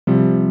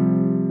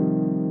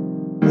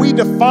We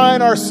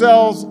define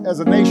ourselves as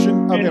a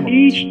nation of and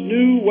immigrants. each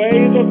new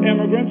wave of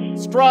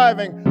immigrants,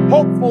 Striving,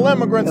 hopeful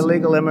immigrants,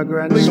 Illegal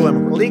immigrants. Legal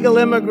immigrants. Illegal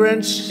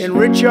immigrants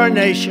enrich our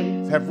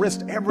nation. have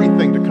risked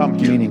everything to come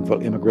here. Meaningful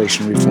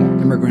immigration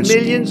reform. Immigrants.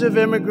 Millions of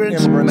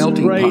immigrants.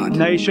 Melting great pot.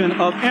 nation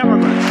of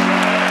immigrants.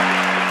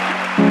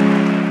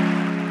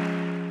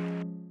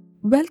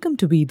 Welcome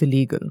to Be the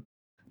Legal,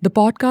 the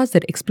podcast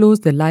that explores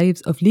the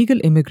lives of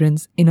legal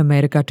immigrants in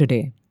America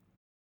today.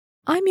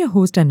 I'm your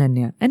host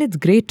Ananya, and it's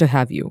great to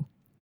have you.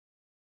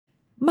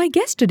 My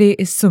guest today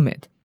is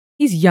Sumit.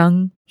 He's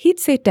young, he'd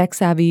say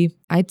tech-savvy,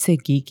 I'd say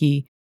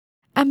geeky,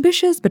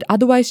 ambitious but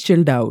otherwise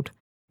chilled out,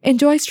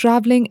 enjoys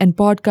traveling and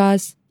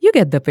podcasts. You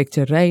get the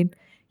picture, right?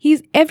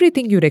 He's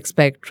everything you'd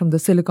expect from the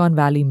Silicon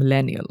Valley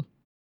millennial.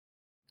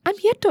 I'm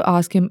yet to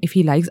ask him if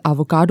he likes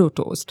avocado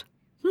toast.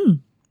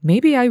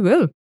 Maybe I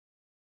will.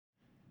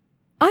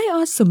 I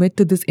asked Sumit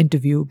to this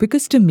interview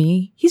because to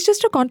me, he's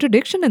just a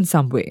contradiction in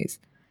some ways.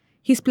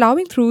 He's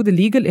plowing through the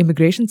legal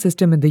immigration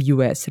system in the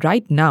US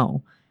right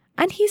now,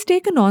 and he's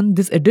taken on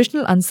this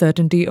additional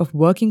uncertainty of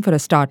working for a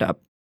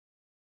startup.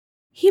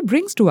 He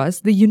brings to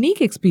us the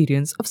unique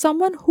experience of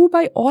someone who,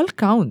 by all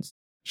counts,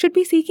 should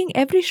be seeking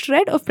every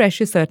shred of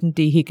precious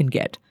certainty he can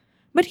get,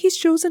 but he's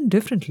chosen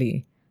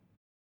differently.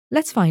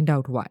 Let's find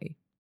out why.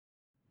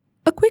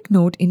 A quick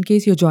note in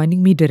case you're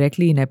joining me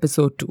directly in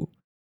episode 2.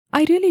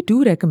 I really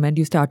do recommend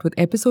you start with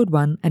episode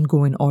 1 and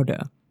go in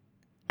order.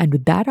 And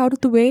with that out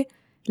of the way,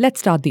 let's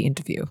start the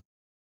interview.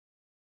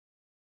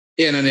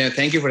 Yeah, Ananya,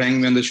 thank you for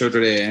having me on the show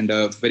today, and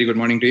very good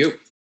morning to you.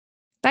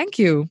 Thank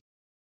you.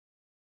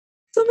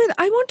 Sumit,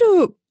 I want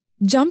to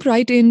jump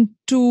right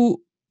into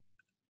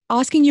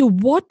asking you,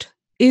 what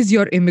is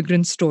your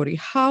immigrant story?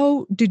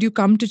 How did you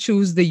come to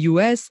choose the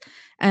US,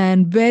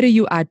 and where are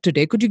you at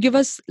today? Could you give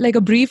us like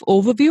a brief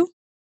overview?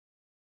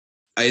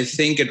 I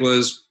think it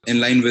was in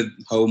line with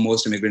how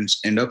most immigrants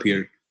end up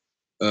here,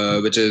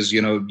 which is,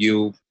 you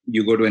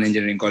go to an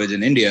engineering college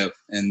in India,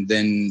 and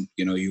then,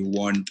 you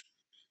want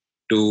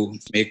to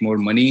make more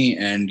money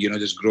and,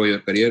 just grow your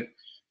career.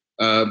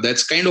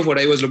 That's kind of what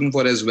I was looking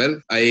for as well.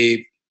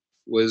 I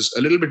was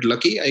a little bit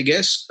lucky, I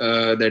guess,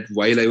 that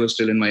while I was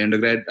still in my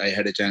undergrad, I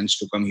had a chance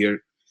to come here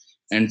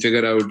and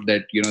figure out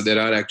that, there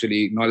are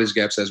actually knowledge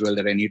gaps as well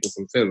that I need to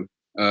fulfill.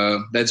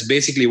 That's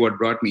basically what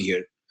brought me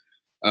here.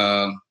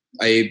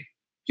 I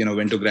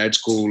went to grad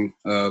school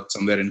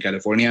somewhere in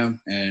California,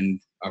 and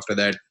after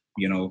that,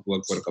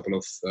 worked for a couple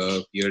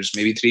of years,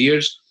 maybe 3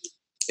 years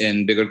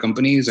in bigger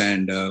companies.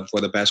 And for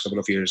the past couple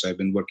of years, I've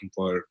been working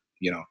for,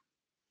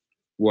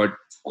 what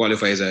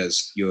qualifies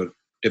as your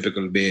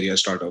typical Bay Area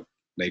startup.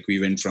 Like we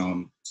went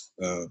from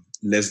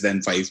less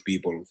than 5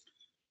 people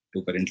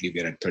to currently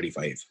we're at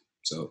 35.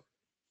 So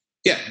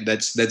yeah,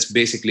 that's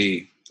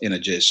basically in a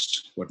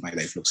gist what my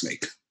life looks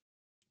like.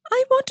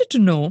 I wanted to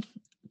know,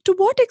 to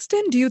what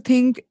extent do you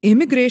think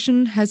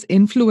immigration has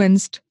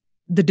influenced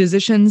the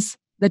decisions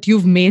that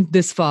you've made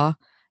this far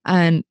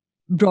and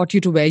brought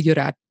you to where you're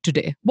at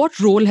today? What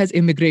role has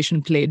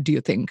immigration played, do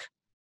you think?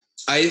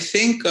 I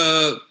think,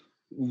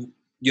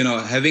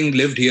 having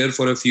lived here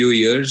for a few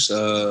years,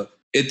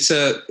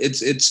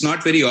 it's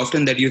not very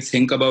often that you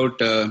think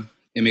about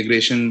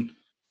immigration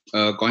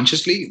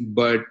consciously,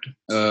 but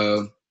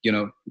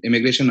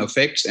immigration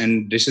affects,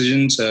 and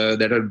decisions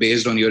that are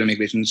based on your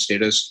immigration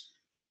status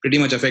pretty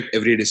much affect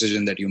every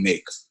decision that you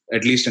make.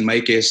 At least in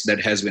my case, that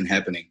has been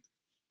happening.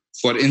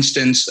 For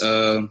instance,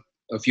 a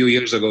few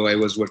years ago, I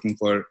was working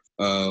for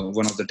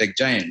one of the tech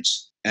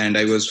giants, and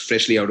I was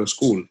freshly out of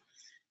school,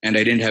 and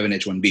I didn't have an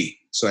H-1B.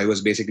 So I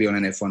was basically on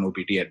an F-1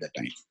 OPT at that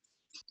time.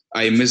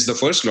 I missed the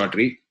first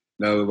lottery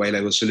while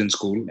I was still in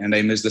school, and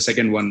I missed the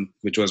second one,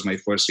 which was my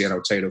first year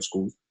outside of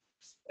school.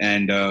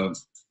 And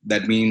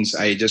that means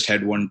I just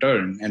had one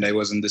turn, and I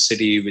was in the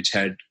city which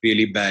had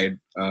really bad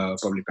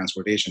public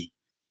transportation,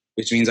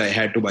 which means I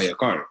had to buy a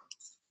car.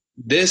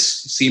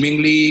 This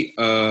seemingly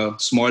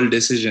small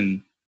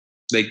decision,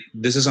 like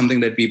this is something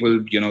that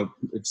people,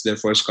 it's their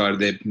first car,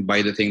 they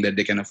buy the thing that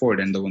they can afford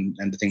and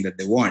the thing that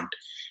they want.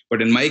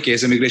 But in my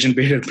case, immigration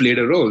played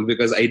a role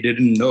because I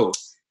didn't know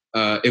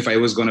if I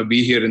was going to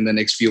be here in the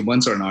next few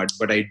months or not,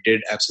 but I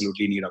did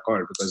absolutely need a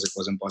car because it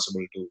was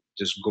impossible to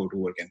just go to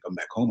work and come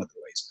back home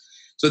otherwise.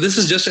 So this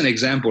is just an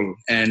example,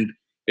 and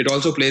it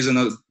also plays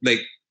another,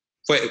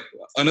 for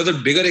another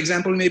bigger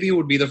example maybe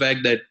would be the fact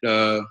that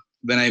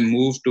when I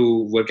moved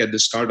to work at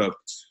this startup,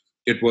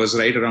 it was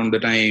right around the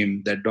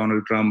time that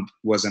Donald Trump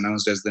was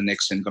announced as the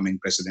next incoming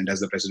president, as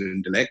the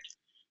president-elect.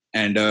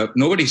 And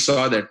nobody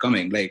saw that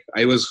coming. Like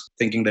I was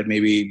thinking that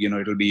maybe,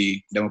 it'll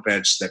be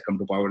Democrats that come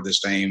to power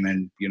this time,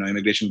 and,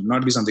 immigration would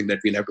not be something that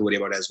we'll have to worry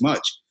about as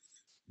much.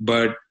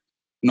 But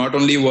not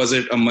only was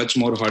it a much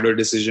more harder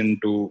decision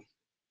to,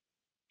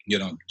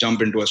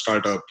 jump into a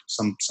startup,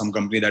 some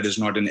company that is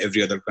not in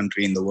every other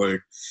country in the world,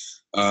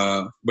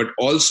 but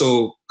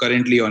also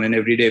currently on an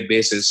everyday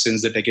basis,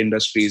 since the tech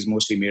industry is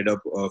mostly made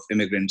up of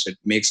immigrants, it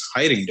makes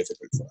hiring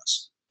difficult for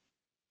us.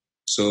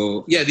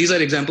 So yeah, these are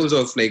examples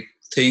of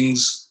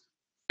things,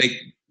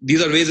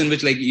 these are ways in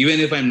which even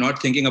if I'm not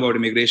thinking about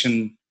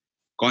immigration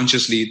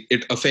consciously,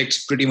 it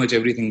affects pretty much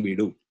everything we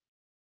do.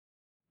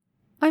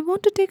 I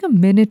want to take a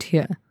minute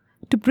here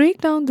to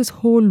break down this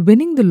whole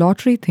winning the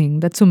lottery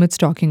thing that Sumit's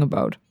talking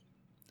about.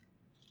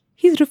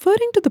 He's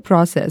referring to the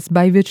process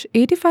by which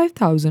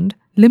 85,000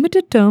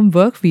 limited-term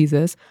work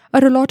visas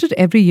are allotted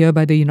every year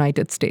by the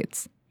United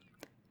States.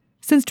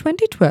 Since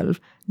 2012,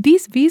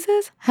 these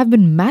visas have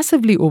been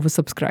massively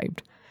oversubscribed,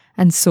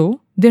 and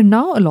so they're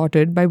now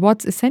allotted by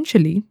what's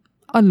essentially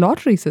a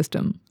lottery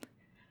system.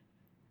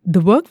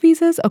 The work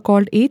visas are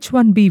called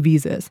H-1B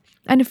visas,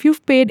 and if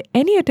you've paid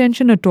any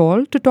attention at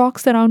all to talk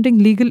surrounding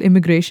legal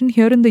immigration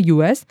here in the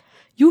US,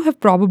 you have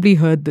probably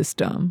heard this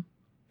term.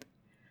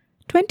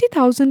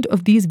 20,000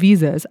 of these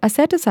visas are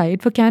set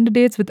aside for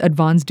candidates with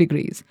advanced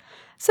degrees.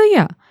 So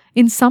yeah,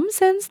 in some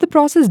sense, the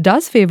process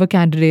does favor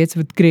candidates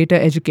with greater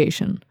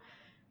education.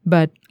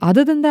 But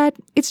other than that,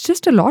 it's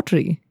just a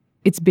lottery.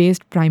 It's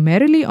based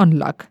primarily on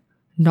luck,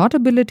 not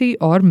ability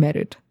or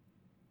merit.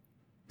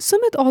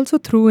 Sumit also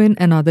threw in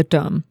another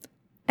term,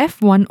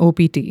 F1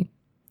 OPT.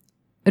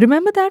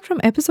 Remember that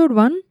from episode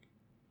 1?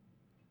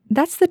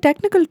 That's the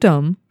technical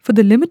term for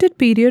the limited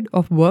period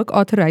of work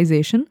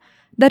authorization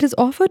that is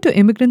offered to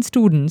immigrant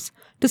students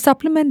to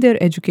supplement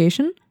their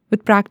education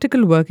with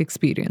practical work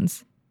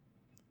experience.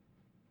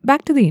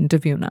 Back to the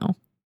interview now.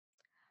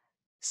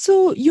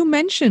 So you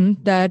mentioned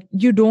that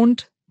you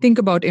don't think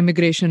about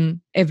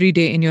immigration every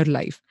day in your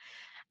life.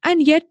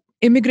 And yet,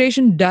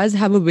 immigration does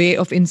have a way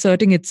of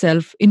inserting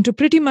itself into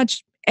pretty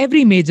much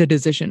every major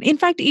decision. In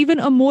fact, even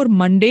a more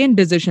mundane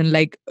decision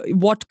like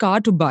what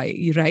car to buy,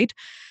 right?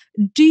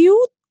 Do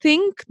you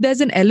think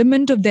there's an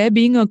element of there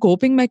being a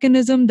coping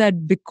mechanism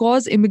that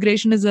because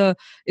immigration is a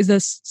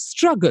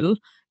struggle,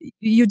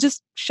 you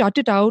just shut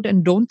it out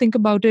and don't think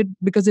about it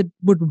because it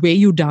would weigh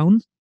you down?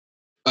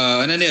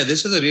 Ananya,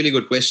 this is a really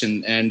good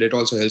question, and it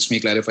also helps me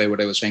clarify what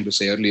I was trying to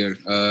say earlier.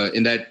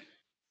 In that,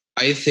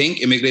 I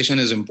think immigration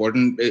is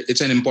important.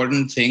 It's an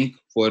important thing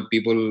for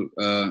people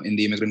in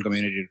the immigrant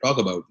community to talk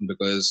about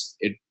because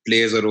it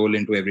plays a role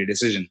into every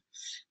decision.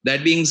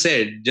 That being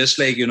said, just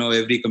like,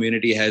 every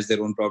community has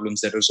their own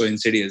problems that are so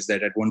insidious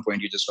that at one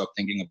point you just stop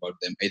thinking about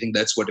them. I think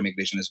that's what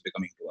immigration is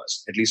becoming to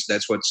us. At least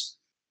that's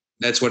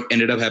what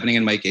ended up happening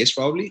in my case,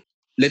 probably.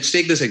 Let's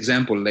take this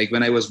example. Like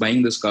when I was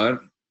buying this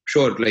car,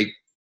 sure, like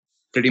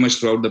pretty much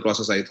throughout the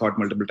process, I thought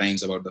multiple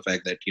times about the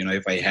fact that,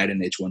 if I had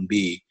an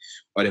H-1B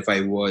or if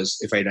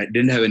I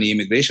didn't have any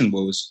immigration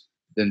woes,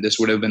 then this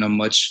would have been a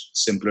much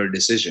simpler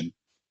decision.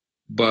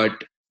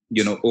 But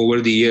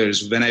over the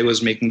years, when I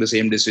was making the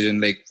same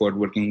decision, like for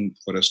working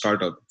for a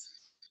startup,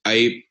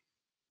 I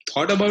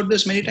thought about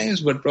this many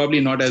times, but probably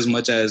not as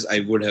much as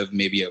I would have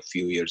maybe a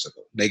few years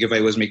ago. Like if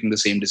I was making the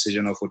same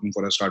decision of working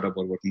for a startup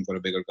or working for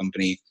a bigger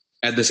company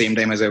at the same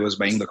time as I was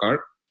buying the car,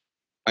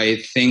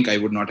 I think I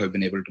would not have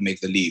been able to make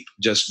the leap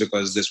just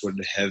because this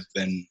would have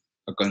been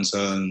a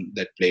concern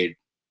that played,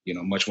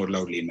 much more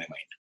loudly in my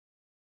mind.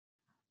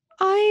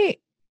 I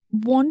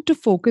want to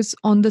focus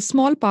on the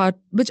small part,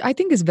 which I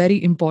think is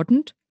very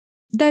important,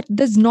 that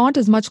there's not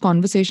as much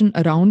conversation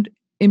around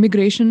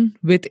immigration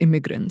with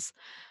immigrants.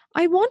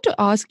 I want to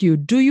ask you,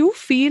 do you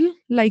feel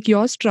like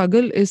your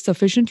struggle is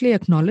sufficiently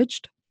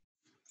acknowledged?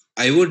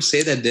 I would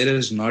say that there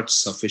is not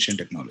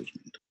sufficient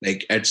acknowledgement.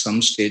 Like at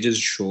some stages,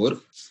 sure.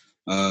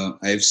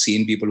 I've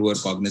seen people who are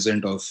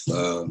cognizant of,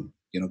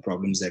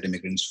 problems that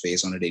immigrants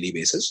face on a daily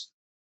basis.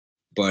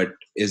 But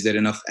is there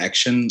enough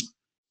action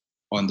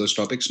on those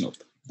topics? Nope,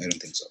 I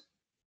don't think so.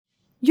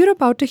 You're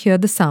about to hear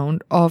the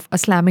sound of a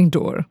slamming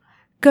door,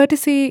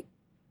 courtesy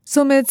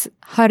Sumit's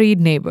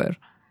hurried neighbor.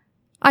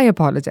 I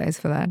apologize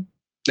for that.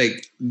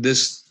 Like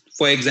this,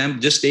 for example,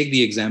 just take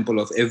the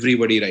example of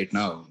everybody right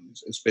now,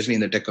 especially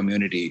in the tech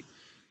community,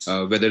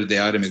 whether they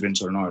are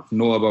immigrants or not,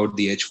 know about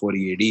the H-4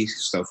 EAD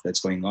stuff that's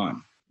going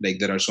on. Like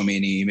there are so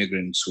many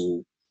immigrants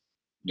who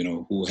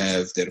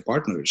have their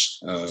partners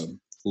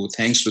who,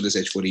 thanks to this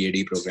H-4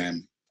 EAD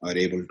program, are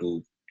able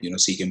to,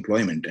 seek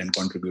employment and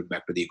contribute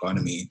back to the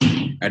economy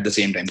at the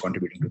same time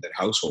contributing to their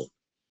household.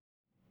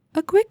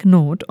 A quick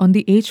note on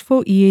the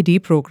H-4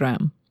 EAD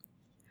program.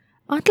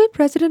 Until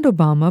President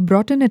Obama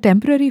brought in a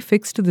temporary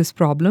fix to this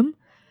problem,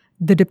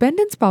 the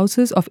dependent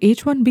spouses of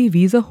H-1B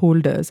visa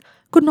holders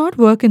could not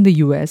work in the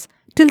US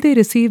till they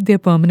received their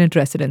permanent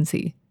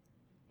residency,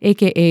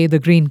 aka the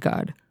green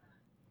card.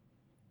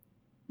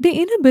 The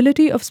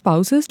inability of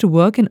spouses to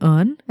work and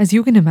earn, as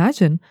you can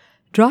imagine,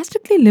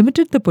 drastically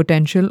limited the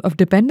potential of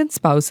dependent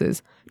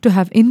spouses to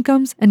have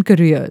incomes and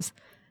careers,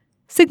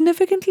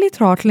 significantly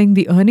throttling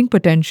the earning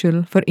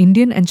potential for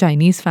Indian and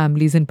Chinese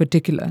families in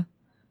particular.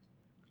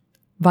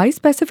 Why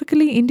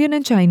specifically Indian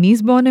and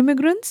Chinese-born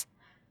immigrants?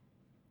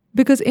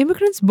 Because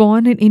immigrants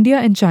born in India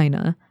and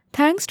China,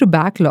 thanks to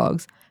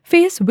backlogs,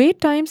 face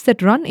wait times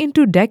that run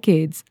into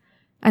decades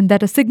and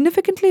that are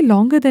significantly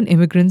longer than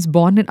immigrants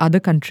born in other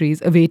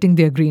countries awaiting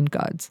their green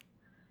cards.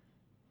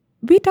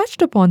 We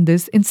touched upon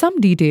this in some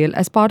detail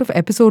as part of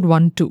episode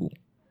 1-2.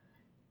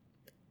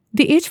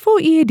 The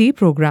H-4 EAD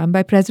program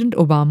by President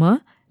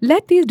Obama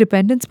let these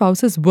dependent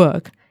spouses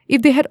work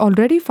if they had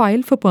already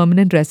filed for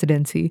permanent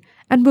residency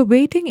and were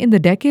waiting in the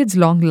decades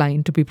long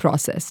line to be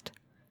processed.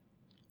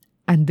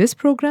 And this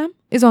program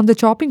is on the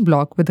chopping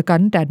block with the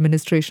current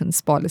administration's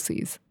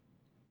policies.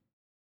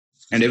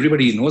 And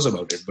everybody knows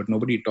about it, but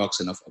nobody talks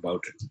enough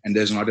about it. And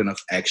there's not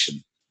enough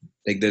action.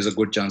 Like there's a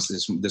good chance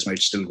this might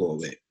still go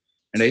away.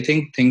 And I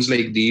think things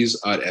like these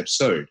are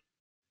absurd.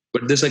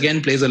 But this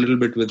again plays a little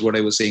bit with what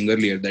I was saying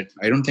earlier, that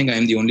I don't think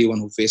I'm the only one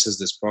who faces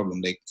this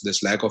problem. Like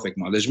this lack of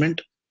acknowledgement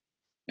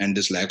and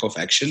this lack of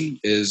action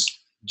is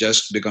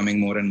just becoming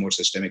more and more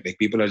systemic. Like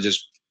people are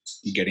just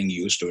getting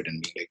used to it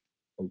and being like,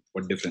 oh,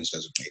 what difference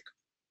does it make?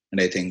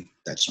 And I think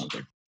that's not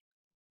good.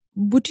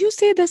 Would you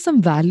say there's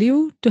some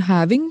value to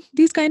having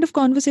these kind of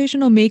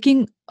conversation or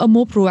making a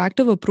more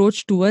proactive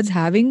approach towards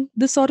having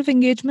this sort of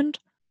engagement?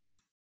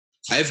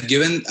 I've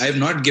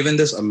not given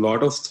this a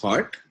lot of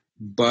thought,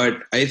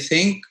 but I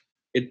think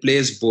it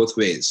plays both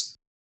ways.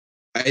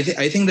 I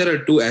think there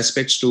are two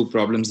aspects to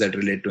problems that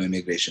relate to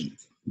immigration.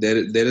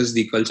 There is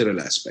the cultural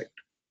aspect,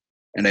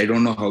 and I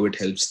don't know how it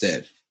helps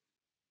there.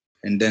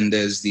 And then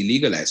there's the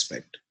legal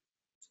aspect.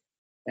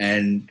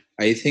 And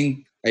I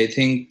think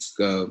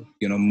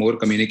more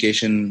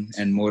communication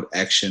and more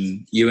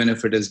action, even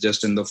if it is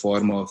just in the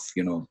form of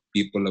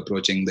people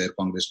approaching their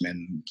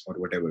congressmen or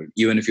whatever,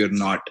 even if you're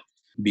not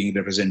being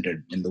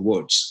represented in the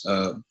votes.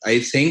 I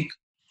think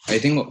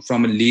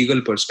from a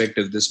legal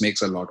perspective, this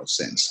makes a lot of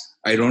sense.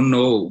 I don't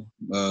know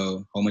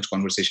how much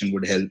conversation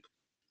would help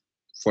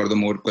for the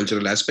more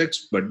cultural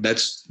aspects, but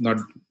that's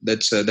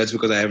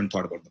because I haven't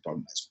thought about the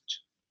problem as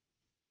much.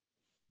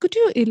 Could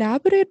you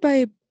elaborate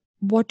by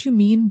what you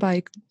mean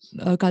by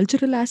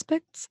cultural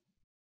aspects?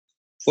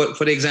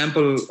 For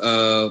example,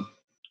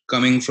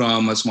 coming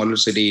from a smaller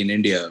city in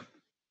India,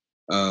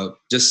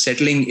 just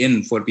settling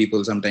in for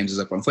people sometimes is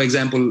a problem. For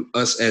example,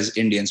 us as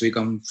Indians, we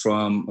come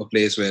from a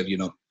place where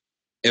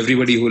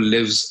everybody who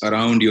lives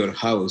around your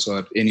house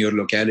or in your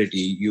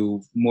locality,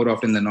 you more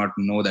often than not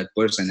know that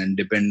person and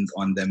depend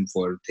on them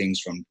for things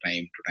from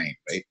time to time,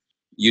 right?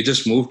 You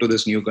just move to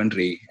this new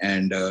country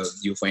and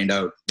you find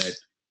out that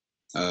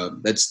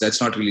that's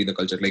not really the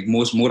culture. Like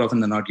more often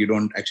than not, you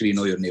don't actually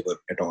know your neighbor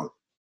at all.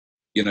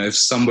 If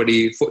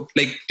somebody,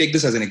 take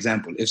this as an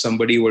example, if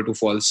somebody were to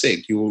fall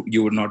sick, you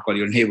would not call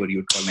your neighbor, you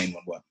would call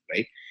 911,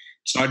 right?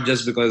 It's not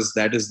just because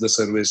that is the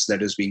service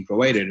that is being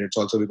provided. It's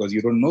also because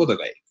you don't know the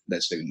guy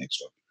that's living next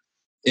door.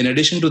 In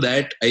addition to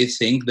that, I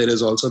think there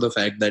is also the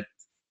fact that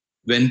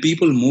when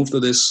people move to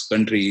this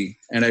country,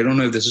 and I don't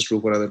know if this is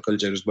true for other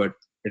cultures, but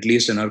at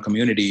least in our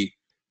community,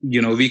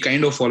 we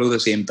kind of follow the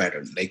same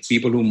pattern. Like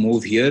people who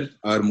move here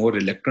are more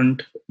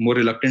reluctant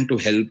to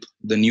help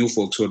the new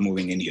folks who are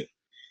moving in here.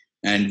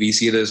 And we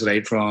see this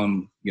right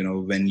from,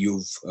 when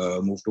you've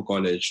moved to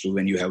college to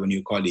when you have a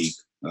new colleague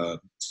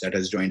that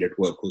has joined at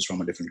work who's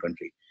from a different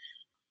country.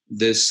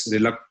 This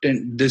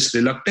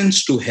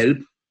reluctance to help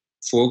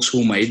folks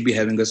who might be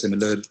having a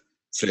similar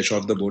fresh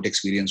off the boat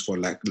experience, for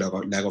lack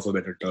of a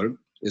better term,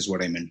 is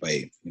what I meant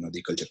by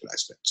the cultural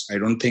aspects. I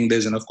don't think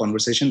there's enough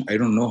conversation. I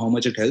don't know how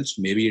much it helps.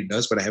 Maybe it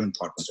does, but I haven't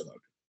thought much about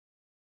it.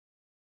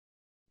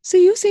 So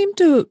you seem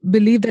to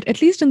believe that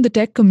at least in the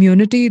tech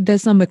community,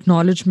 there's some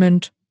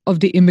acknowledgement of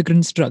the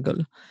immigrant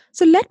struggle.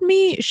 So let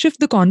me shift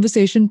the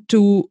conversation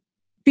to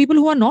people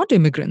who are not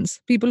immigrants,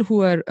 people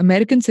who are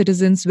American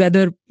citizens,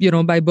 whether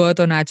by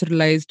birth or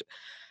naturalized.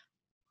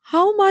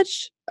 How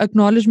much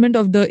acknowledgement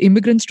of the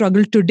immigrant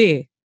struggle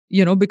today?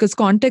 Because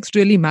context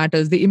really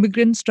matters. The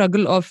immigrant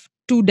struggle of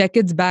 2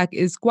 decades back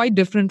is quite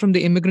different from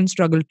the immigrant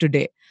struggle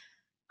today.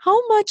 How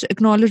much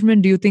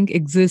acknowledgement do you think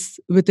exists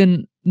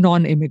within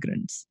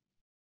non-immigrants?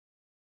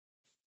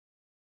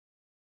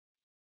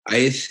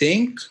 I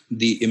think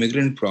the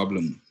immigrant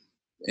problem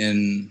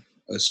in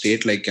a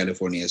state like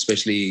California,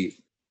 especially,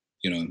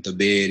 the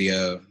Bay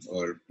Area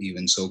or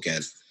even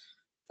SoCal,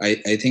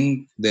 I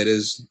think there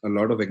is a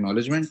lot of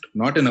acknowledgement,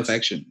 not enough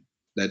action.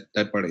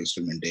 That part I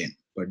still maintain,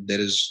 but there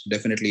is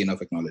definitely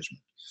enough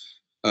acknowledgement.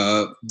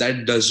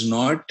 That does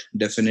not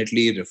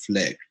definitely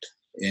reflect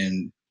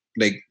in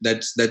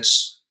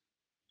that's.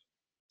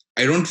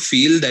 I don't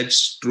feel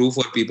that's true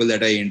for people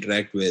that I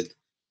interact with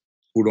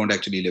who don't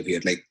actually live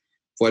here. Like,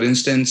 for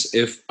instance,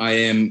 if I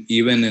am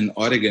even in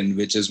Oregon,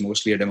 which is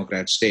mostly a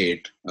Democrat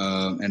state,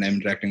 and I'm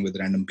interacting with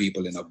random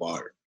people in a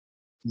bar,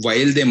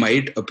 while they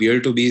might appear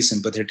to be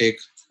sympathetic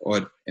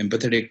or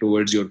empathetic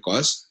towards your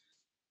cause,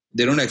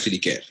 they don't actually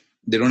care.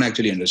 They don't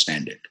actually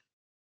understand it.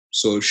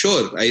 So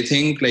sure, I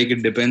think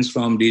it depends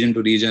from region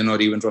to region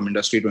or even from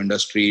industry to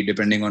industry,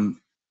 depending on,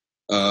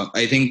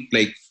 I think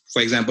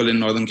for example, in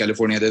Northern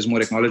California, there's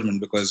more acknowledgement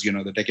because,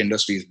 the tech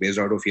industry is based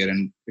out of here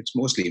and it's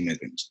mostly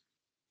immigrants.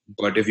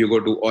 But if you go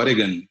to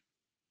Oregon,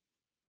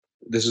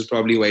 this is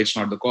probably why it's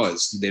not the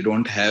cause. They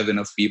don't have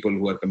enough people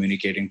who are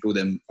communicating to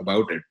them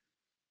about it.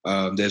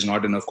 There's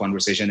not enough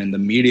conversation in the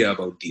media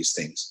about these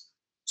things.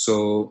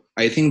 So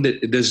I think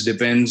that this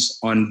depends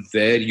on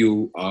where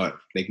you are,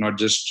 not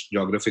just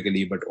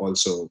geographically, but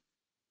also,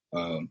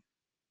 the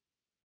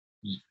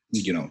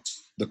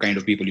kind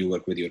of people you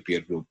work with, your peer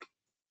group.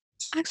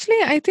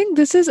 Actually, I think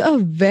this is a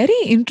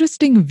very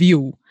interesting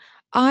view.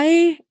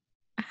 I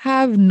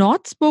have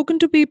not spoken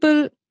to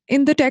people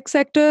in the tech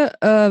sector,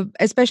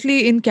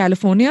 especially in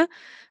California.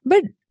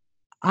 But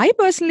I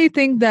personally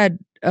think that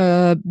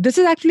this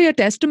is actually a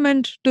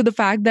testament to the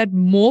fact that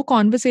more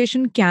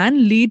conversation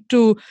can lead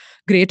to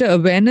greater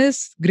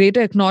awareness,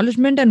 greater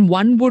acknowledgement, and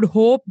one would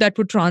hope that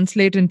would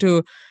translate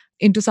into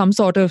some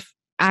sort of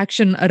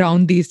action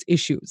around these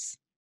issues.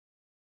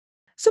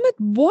 Sumit,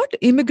 what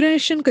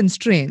immigration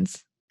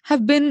constraints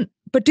have been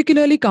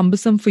particularly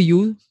cumbersome for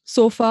you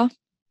so far?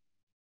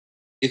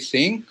 I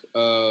think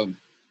the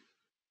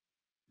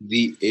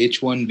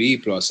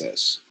H-1B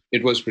process,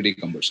 it was pretty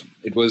cumbersome.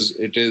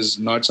 It is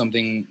not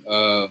something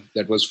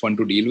that was fun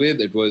to deal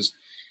with. It was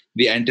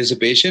the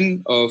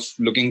anticipation of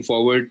looking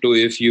forward to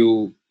if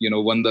you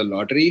won the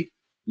lottery,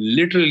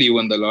 literally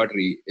won the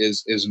lottery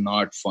is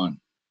not fun.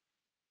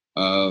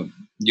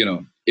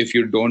 If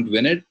you don't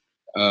win it,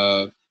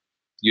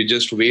 you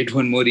just wait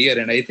one more year.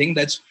 And I think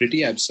that's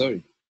pretty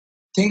absurd.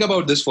 Think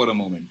about this for a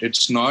moment.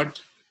 It's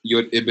not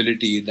your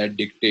ability that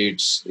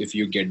dictates if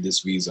you get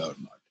this visa or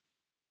not.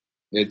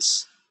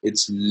 It's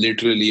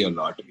literally a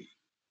lottery,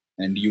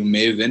 and you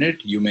may win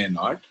it, you may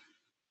not.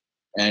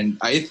 And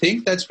I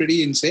think that's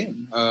pretty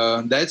insane.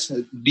 That's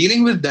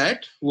dealing with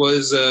that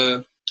was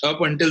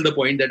up until the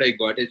point that I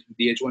got it,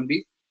 the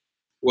H-1B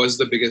was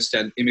the biggest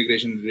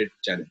immigration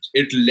challenge.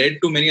 It led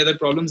to many other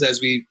problems, as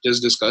we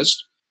just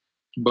discussed.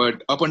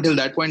 But up until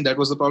that point, that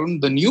was the problem.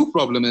 The new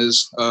problem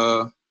is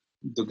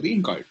the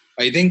green card.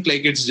 I think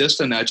it's just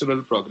a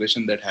natural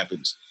progression that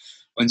happens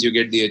once you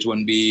get the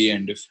H-1B,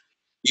 and if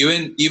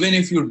even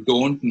if you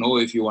don't know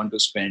if you want to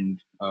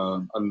spend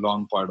a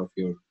long part of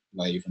your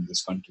life in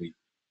this country,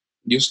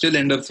 you still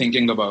end up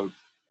thinking about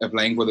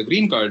applying for the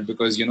green card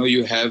because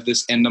you have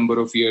this n number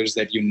of years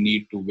that you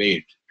need to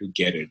wait to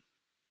get it.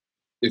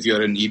 If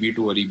you're an EB2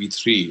 or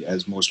EB3,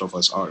 as most of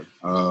us are.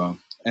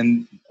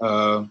 And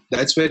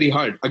that's very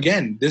hard.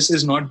 Again, this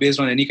is not based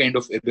on any kind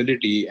of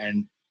ability,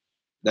 and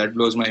that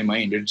blows my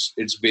mind.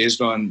 It's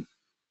based on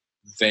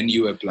when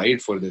you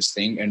applied for this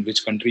thing and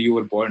which country you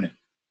were born in.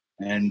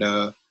 And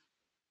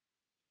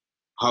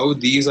how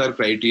these are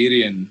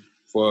criterion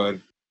for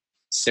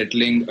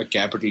settling a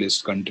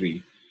capitalist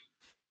country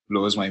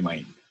blows my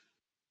mind.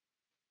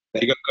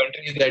 Like a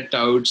country that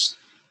touts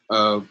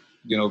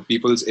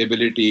people's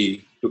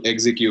ability to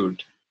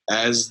execute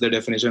as the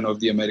definition of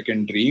the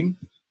American dream,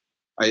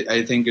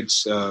 I think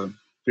it's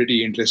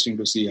pretty interesting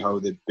to see how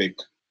they pick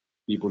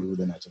people who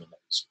they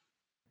naturalize.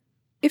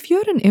 If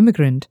you're an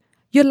immigrant,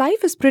 your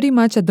life is pretty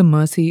much at the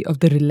mercy of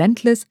the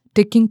relentless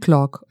ticking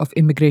clock of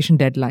immigration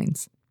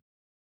deadlines.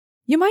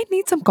 You might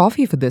need some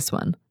coffee for this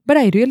one, but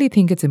I really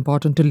think it's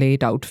important to lay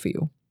it out for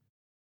you.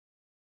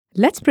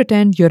 Let's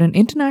pretend you're an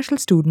international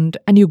student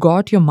and you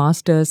got your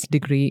master's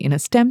degree in a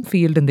STEM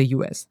field in the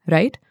US,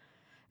 right?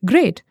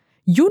 Great,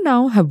 you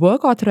now have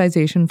work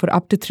authorization for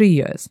up to 3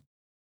 years.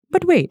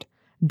 But wait,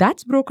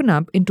 that's broken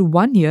up into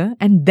 1 year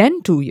and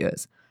then 2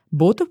 years,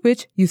 both of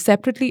which you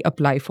separately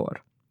apply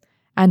for.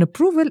 And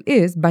approval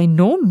is by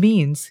no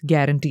means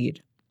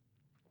guaranteed.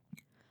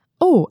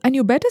 Oh, and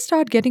you better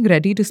start getting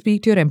ready to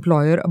speak to your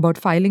employer about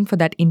filing for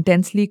that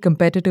intensely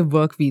competitive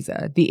work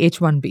visa, the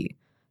H-1B.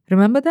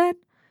 Remember that?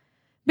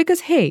 Because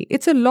hey,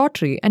 it's a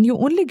lottery and you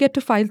only get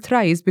to file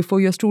thrice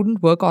before your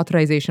student work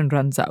authorization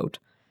runs out.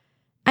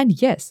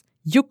 And yes,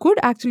 you could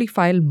actually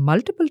file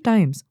multiple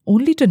times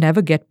only to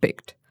never get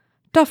picked.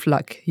 Tough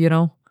luck,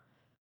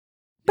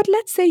 But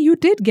let's say you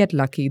did get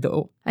lucky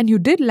though, and you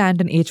did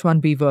land an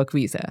H-1B work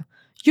visa.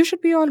 You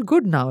should be all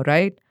good now,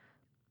 right?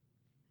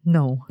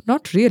 No,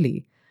 not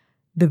really.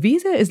 The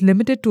visa is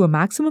limited to a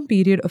maximum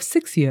period of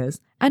 6 years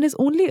and is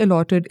only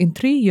allotted in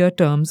 3-year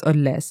terms or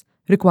less,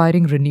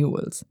 requiring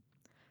renewals.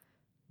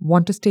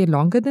 Want to stay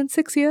longer than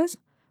 6 years?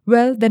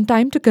 Well, then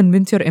time to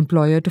convince your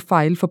employer to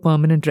file for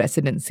permanent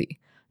residency.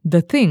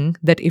 The thing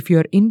that if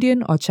you're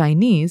Indian or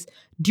Chinese,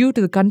 due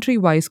to the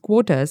country-wise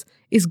quotas,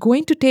 is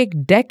going to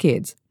take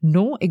decades,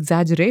 no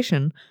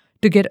exaggeration,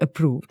 to get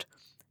approved.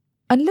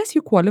 Unless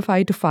you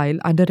qualify to file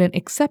under an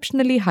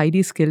exceptionally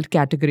highly skilled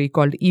category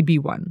called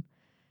EB1.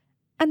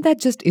 And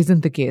that just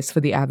isn't the case for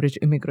the average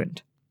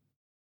immigrant.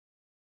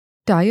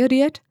 Tired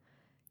yet?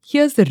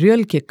 Here's the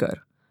real kicker.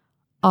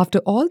 After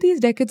all these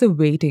decades of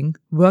waiting,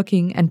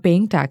 working, and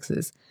paying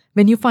taxes,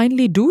 when you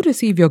finally do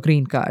receive your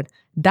green card,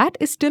 that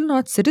is still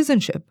not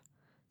citizenship.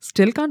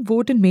 Still can't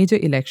vote in major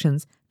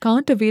elections,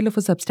 can't avail of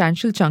a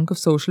substantial chunk of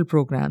social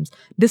programs,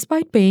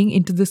 despite paying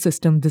into the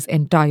system this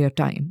entire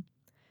time.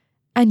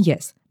 And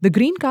yes, the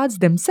green cards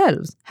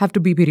themselves have to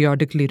be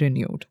periodically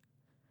renewed.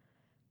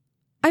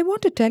 I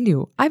want to tell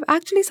you, I've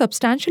actually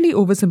substantially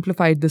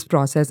oversimplified this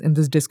process in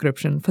this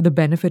description for the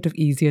benefit of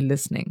easier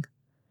listening.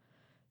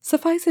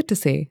 Suffice it to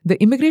say,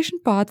 the immigration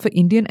path for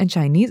Indian and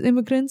Chinese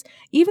immigrants,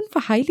 even for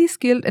highly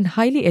skilled and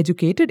highly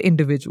educated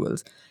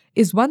individuals,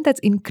 is one that's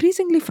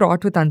increasingly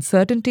fraught with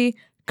uncertainty,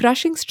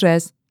 crushing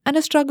stress, and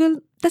a struggle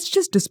that's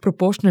just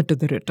disproportionate to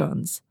the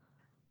returns.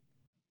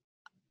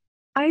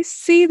 I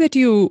see that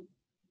you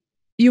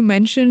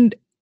mentioned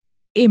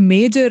a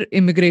major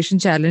immigration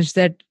challenge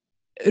that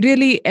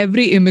really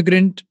every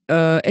immigrant,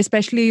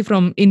 especially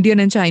from Indian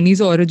and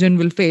Chinese origin,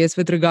 will face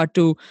with regard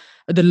to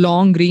the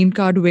long green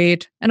card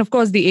wait. And of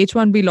course, the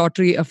H-1B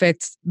lottery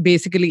affects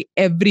basically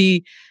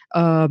every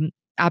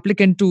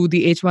applicant to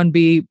the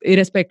H-1B,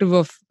 irrespective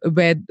of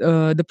where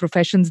the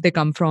professions they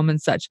come from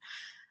and such.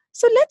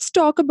 So let's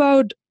talk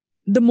about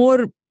the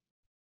more,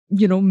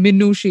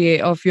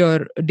 minutiae of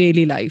your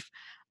daily life.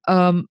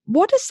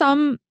 What are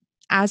some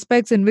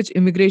aspects in which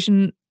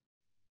immigration,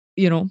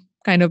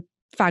 kind of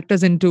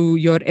factors into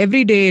your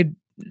everyday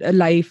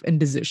life and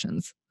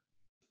decisions?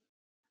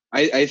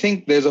 I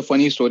think there's a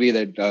funny story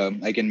that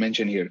I can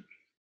mention here,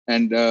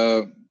 and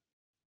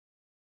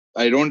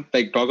I don't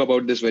talk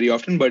about this very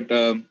often, but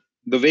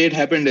the way it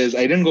happened is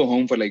I didn't go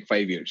home for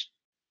 5 years.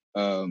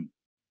 So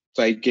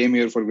I came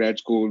here for grad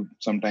school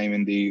sometime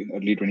in the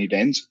early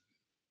 2010s,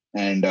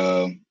 and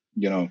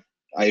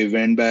I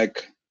went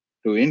back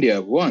to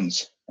India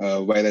once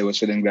while I was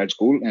still in grad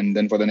school, and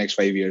then for the next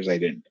 5 years I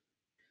didn't.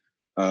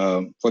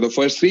 For the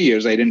first 3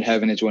 years I didn't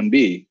have an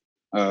H-1B,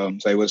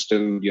 so I was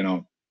still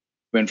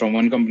went from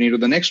one company to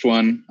the next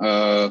one,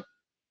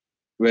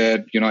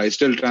 where I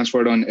still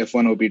transferred on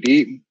F1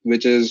 OPT,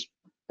 which is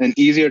an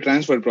easier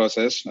transfer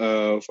process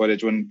for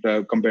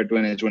H1 compared to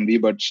an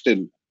H1B, but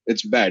still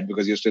it's bad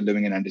because you're still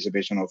living in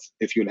anticipation of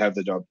if you'll have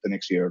the job the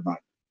next year or not.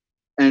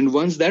 And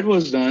once that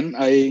was done,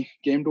 I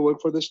came to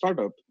work for this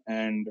startup,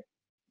 and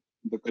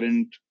the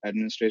current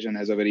administration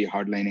has a very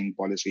hardlining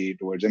policy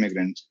towards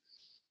immigrants.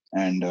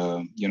 And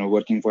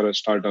working for a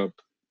startup,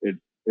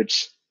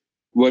 it's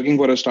working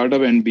for a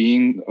startup, and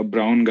being a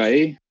brown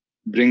guy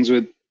brings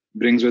with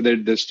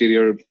it the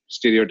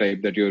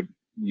stereotype that you're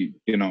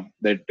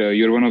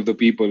one of the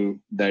people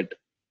that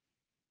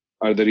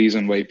are the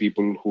reason why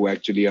people who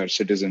actually are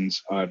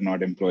citizens are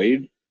not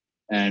employed.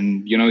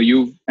 And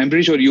I'm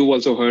pretty sure you've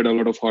also heard a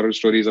lot of horror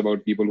stories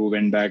about people who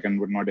went back and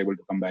were not able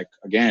to come back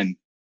again.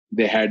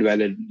 They had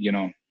valid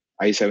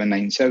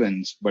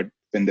I-797s, but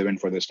when they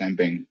went for the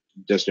stamping,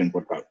 just didn't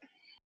work out.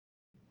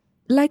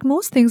 Like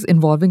most things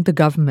involving the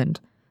government,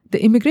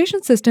 the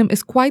immigration system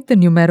is quite the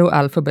numero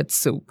alphabet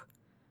soup.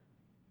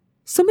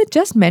 Sumit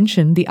just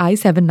mentioned the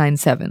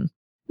I-797.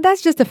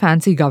 That's just a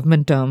fancy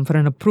government term for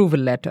an approval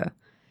letter.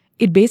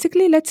 It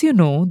basically lets you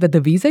know that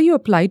the visa you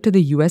applied to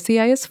the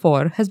USCIS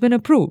for has been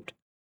approved.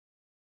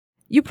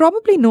 You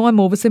probably know I'm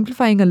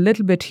oversimplifying a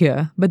little bit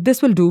here, but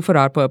this will do for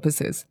our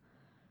purposes.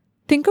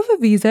 Think of a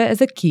visa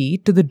as a key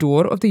to the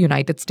door of the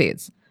United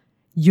States.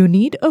 You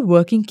need a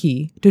working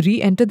key to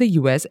re-enter the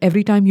US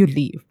every time you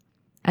leave,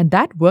 and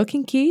that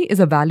working key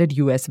is a valid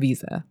US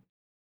visa.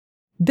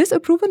 This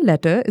approval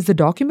letter is the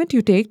document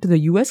you take to the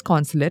US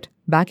consulate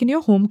back in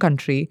your home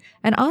country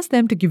and ask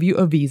them to give you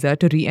a visa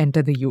to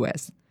re-enter the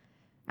US.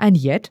 And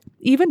yet,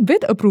 even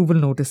with approval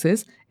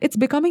notices, it's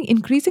becoming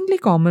increasingly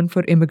common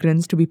for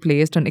immigrants to be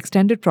placed on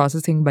extended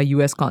processing by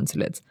US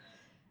consulates,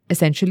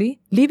 essentially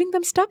leaving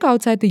them stuck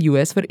outside the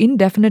US for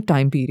indefinite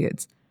time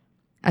periods.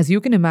 As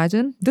you can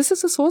imagine, this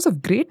is a source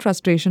of great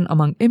frustration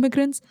among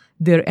immigrants,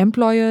 their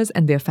employers,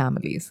 and their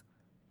families.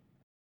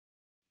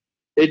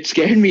 It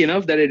scared me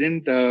enough that I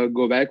didn't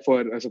go back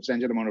for a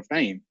substantial amount of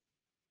time,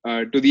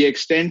 to the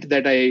extent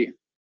that I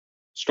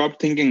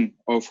stopped thinking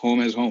of home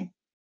as home.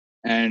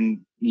 And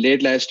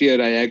late last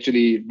year, I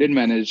actually did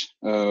manage,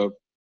 I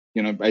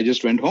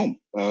just went home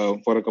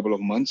for a couple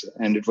of months,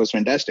 and it was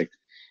fantastic.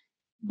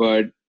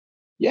 But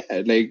yeah,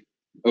 a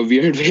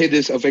weird way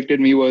this affected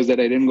me was that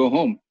I didn't go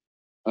home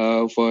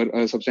for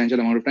a substantial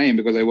amount of time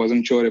because I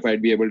wasn't sure if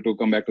I'd be able to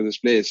come back to this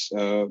place,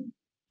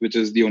 which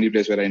is the only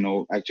place where I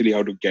know actually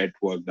how to get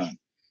work done.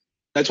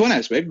 That's one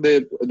aspect.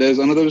 There's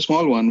another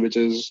small one, which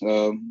is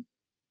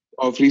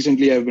of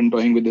recently I've been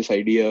toying with this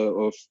idea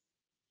of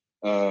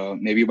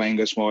maybe buying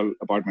a small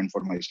apartment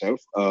for myself.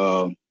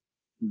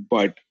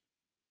 But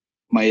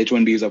my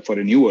H-1B is up for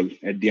renewal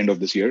at the end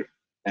of this year,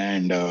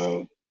 and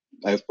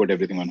I've put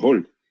everything on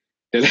hold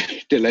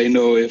till I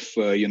know if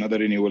the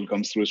renewal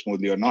comes through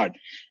smoothly or not.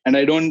 And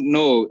I don't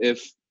know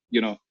if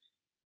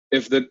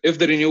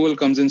the renewal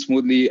comes in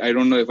smoothly, I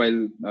don't know if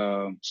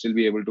I'll still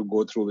be able to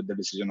go through with the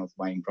decision of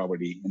buying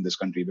property in this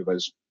country,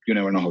 because you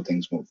never know how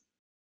things move.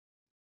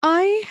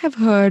 I have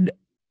heard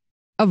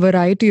a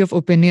variety of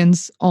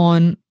opinions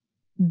on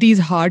these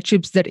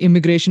hardships that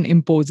immigration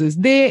imposes.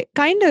 They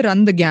kind of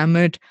run the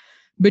gamut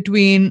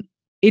between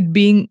it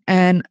being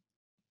an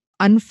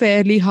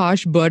unfairly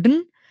harsh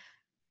burden,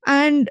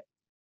 and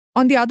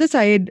on the other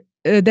side,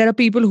 there are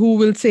people who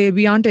will say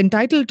we aren't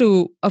entitled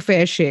to a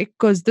fair shake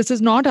because this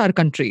is not our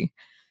country.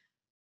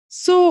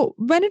 So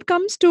when it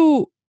comes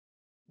to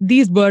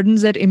these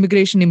burdens that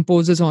immigration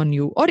imposes on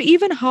you, or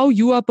even how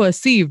you are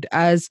perceived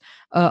as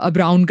a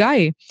brown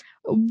guy,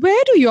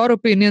 where do your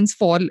opinions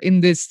fall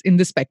in this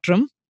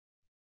spectrum?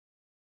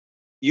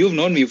 You've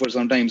known me for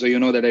some time, so you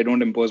know that I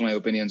don't impose my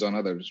opinions on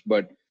others.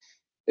 But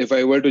if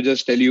I were to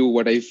just tell you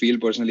what I feel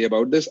personally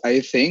about this,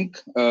 I think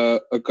a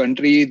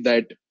country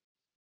that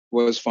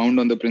was found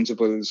on the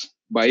principles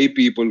by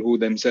people who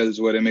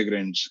themselves were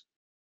immigrants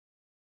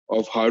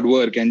of hard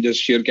work and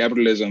just sheer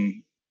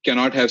capitalism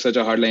cannot have such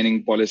a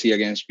hardlining policy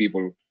against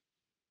people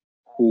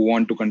who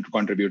want to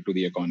contribute to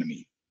the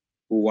economy,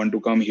 who want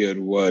to come here,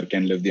 work,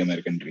 and live the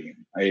American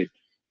dream. I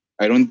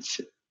don't.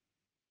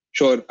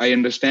 Sure, I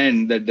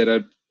understand that there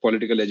are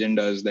political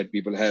agendas that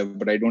people have,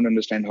 but I don't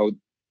understand how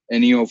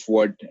any of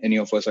what any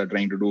of us are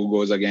trying to do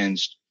goes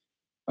against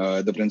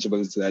the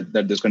principles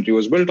that this country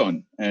was built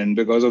on. And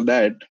because of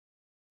that,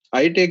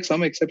 I take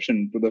some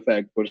exception to the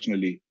fact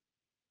personally.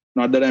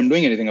 Not that I'm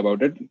doing anything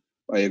about it.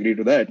 I agree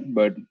to that,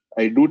 but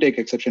I do take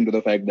exception to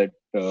the fact that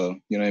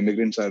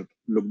immigrants are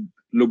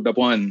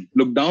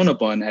looked down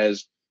upon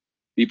as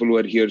people who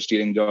are here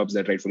stealing jobs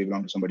that rightfully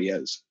belong to somebody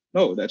else.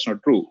 No, that's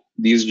not true.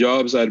 These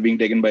jobs are being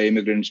taken by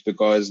immigrants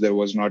because there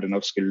was not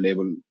enough skilled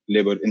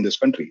labor in this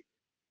country.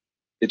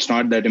 It's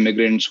not that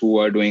immigrants who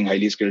are doing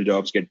highly skilled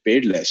jobs get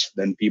paid less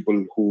than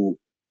people who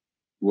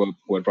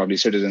are probably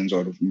citizens,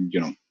 or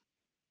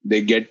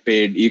they get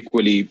paid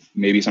equally,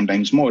 maybe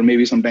sometimes more,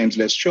 maybe sometimes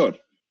less, sure.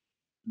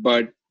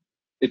 But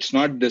it's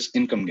not this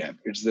income gap,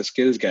 it's the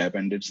skills gap,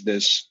 and it's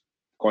this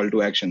call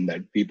to action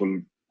that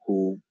people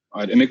who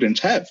are immigrants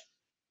have.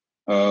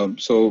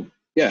 So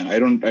yeah, I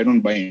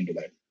don't buy into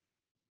that.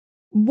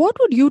 What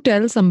would you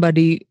tell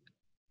somebody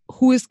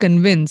who is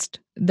convinced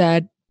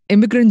that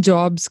immigrant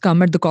jobs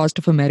come at the cost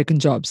of American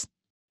jobs?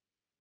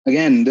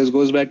 Again, this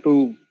goes back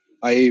to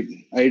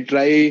I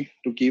try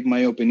to keep my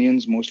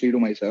opinions mostly to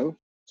myself.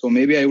 So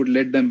maybe I would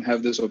let them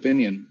have this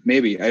opinion.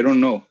 Maybe, I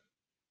don't know.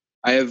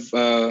 I have,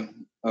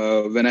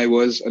 when I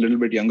was a little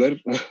bit younger,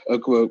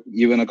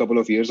 even a couple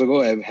of years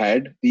ago, I've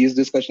had these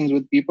discussions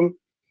with people.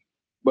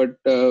 But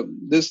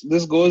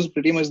this goes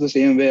pretty much the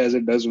same way as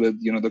it does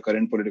with the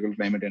current political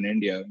climate in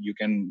India. You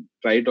can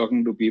try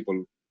talking to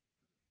people,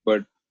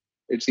 but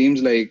it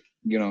seems like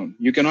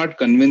you cannot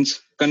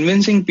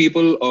convincing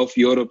people of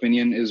your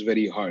opinion is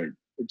very hard.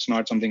 It's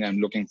not something I'm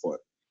looking for.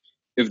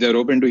 If they're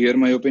open to hear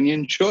my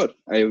opinion, sure,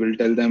 I will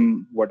tell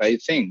them what I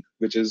think,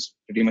 which is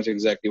pretty much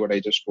exactly what I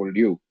just told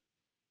you.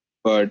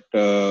 But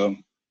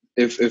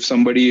if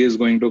somebody is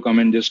going to come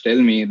and just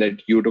tell me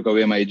that you took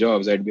away my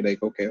jobs, I'd be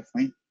like, okay,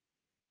 fine.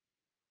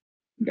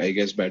 I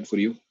guess bad for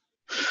you.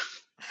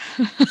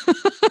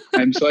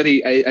 I'm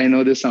sorry. I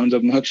know this sounds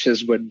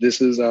obnoxious, but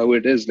this is how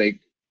it is. Like,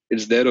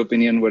 it's their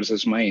opinion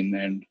versus mine,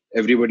 and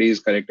everybody is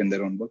correct in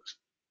their own books.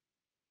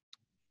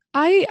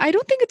 I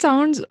don't think it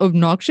sounds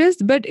obnoxious,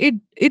 but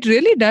it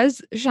really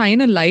does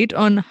shine a light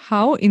on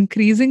how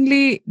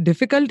increasingly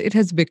difficult it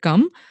has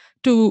become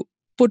to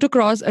put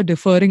across a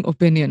differing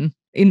opinion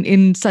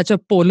in such a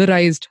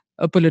polarized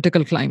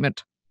political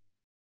climate.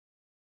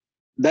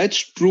 That's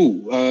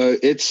true.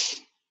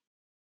 It's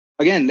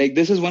again, like,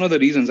 this is one of the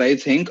reasons I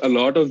think a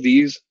lot of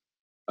these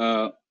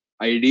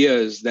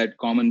ideas that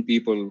common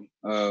people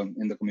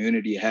in the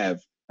community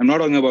have. I'm not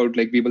talking about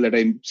like people that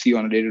I see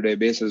on a day-to-day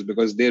basis,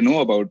 because they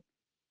know about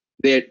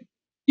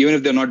even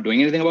if they're not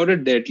doing anything about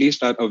it, they at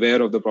least are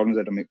aware of the problems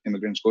that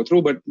immigrants go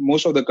through. But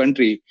most of the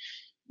country,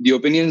 the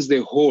opinions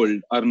they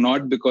hold are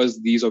not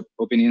because these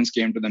opinions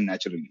came to them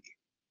naturally.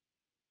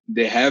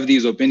 They have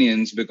these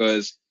opinions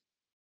because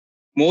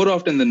more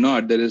often than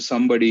not, there is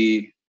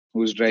somebody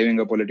who's driving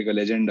a political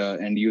agenda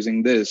and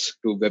using this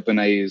to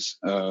weaponize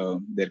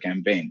their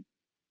campaign.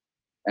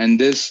 And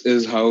this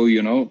is how,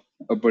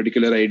 a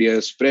particular idea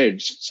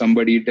spreads.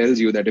 Somebody tells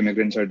you that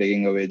immigrants are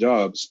taking away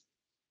jobs.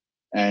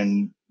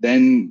 And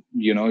then,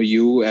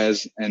 you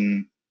as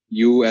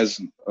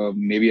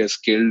maybe a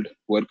skilled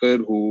worker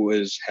who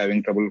is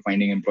having trouble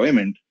finding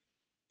employment,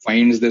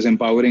 finds this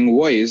empowering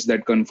voice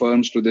that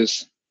confirms to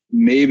this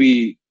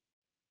maybe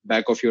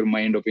back of your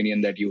mind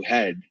opinion that you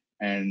had.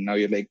 And now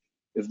you're like,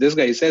 if this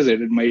guy says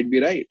it, it might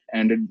be right.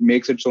 And it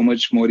makes it so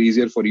much more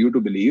easier for you to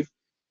believe.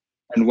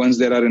 And once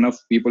there are enough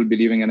people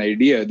believing an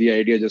idea, the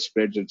idea just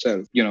spreads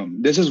itself.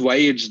 This is why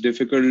it's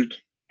difficult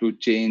to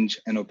change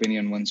an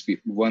opinion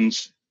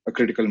once a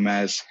critical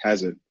mass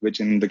has it, which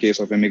in the case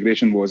of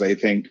immigration was, I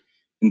think,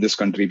 in this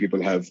country,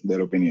 people have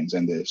their opinions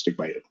and they stick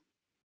by it.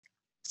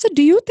 So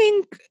do you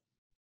think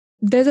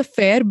there's a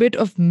fair bit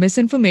of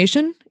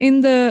misinformation in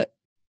the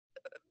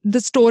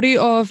story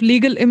of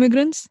legal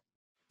immigrants?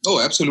 Oh,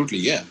 absolutely,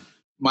 yeah.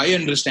 My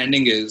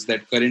understanding is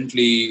that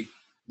currently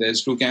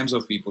there's two camps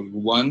of people.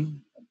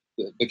 One,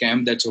 the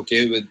camp that's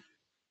okay with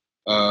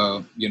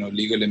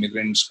legal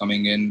immigrants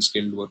coming in,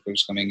 skilled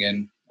workers coming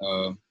in.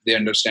 They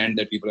understand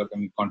that people are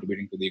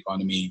contributing to the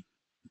economy,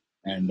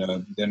 and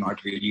they're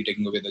not really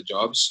taking away the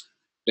jobs.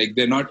 Like,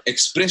 they're not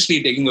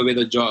expressly taking away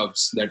the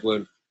jobs that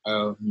were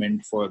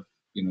meant for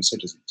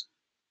citizens.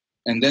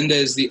 And then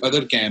there's the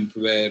other camp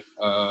where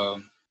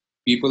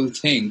people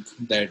think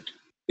that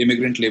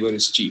immigrant labor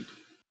is cheap,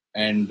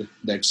 and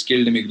that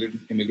skilled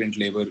immigrant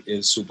labor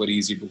is super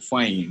easy to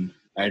find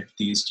at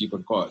these cheaper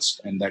costs,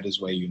 and that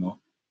is why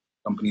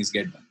companies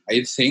get them.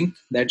 I think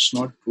that's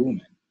not true,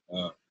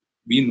 man.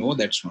 We know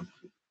that's not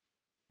true.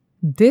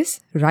 This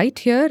right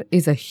here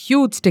is a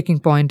huge sticking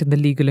point in the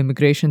legal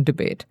immigration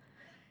debate.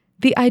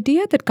 The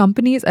idea that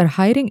companies are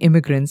hiring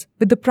immigrants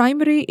with the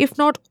primary, if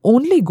not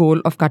only,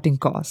 goal of cutting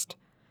cost.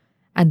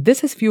 And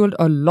this has fueled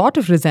a lot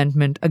of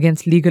resentment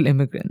against legal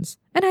immigrants.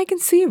 And I can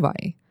see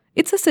why.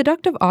 It's a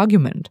seductive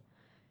argument.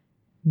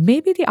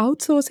 Maybe the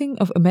outsourcing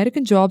of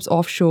American jobs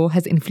offshore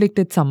has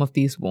inflicted some of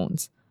these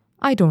wounds.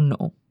 I don't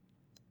know.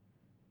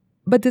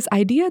 But this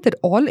idea that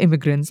all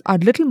immigrants are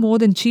little more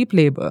than cheap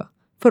labor,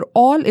 for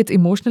all its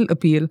emotional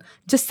appeal,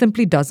 just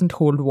simply doesn't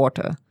hold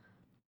water.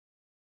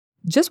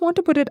 Just want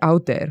to put it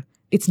out there,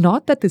 it's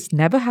not that this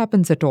never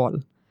happens at all.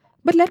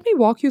 But let me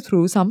walk you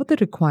through some of the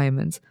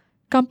requirements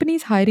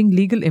companies hiring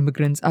legal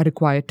immigrants are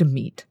required to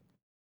meet.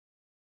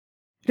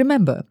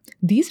 Remember,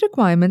 these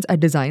requirements are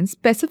designed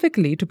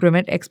specifically to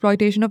prevent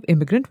exploitation of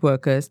immigrant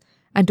workers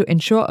and to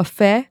ensure a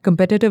fair,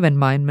 competitive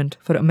environment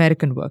for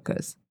American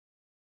workers.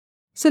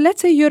 So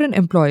let's say you're an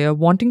employer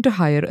wanting to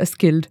hire a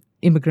skilled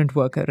immigrant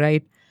worker,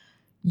 right?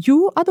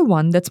 You are the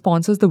one that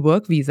sponsors the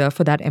work visa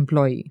for that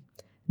employee.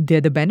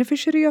 They're the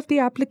beneficiary of the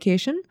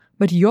application,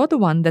 but you're the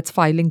one that's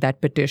filing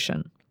that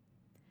petition.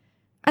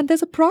 And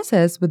there's a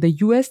process with the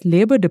US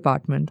Labor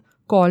Department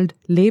called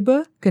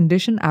Labor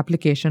Condition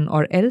Application,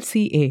 or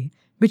LCA,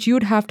 which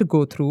you'd have to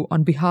go through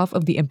on behalf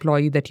of the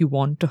employee that you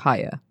want to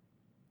hire.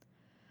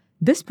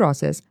 This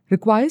process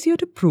requires you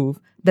to prove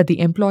that the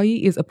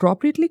employee is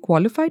appropriately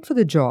qualified for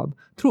the job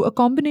through a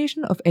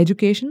combination of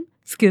education,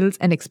 skills,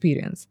 and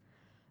experience.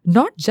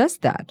 Not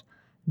just that,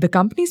 the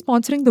company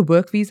sponsoring the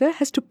work visa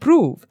has to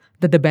prove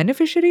that the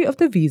beneficiary of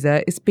the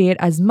visa is paid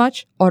as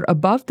much or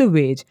above the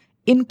wage,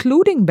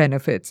 including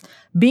benefits,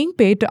 being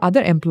paid to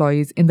other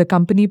employees in the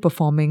company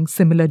performing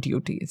similar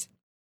duties.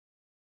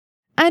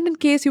 And in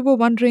case you were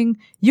wondering,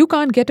 you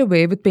can't get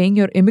away with paying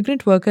your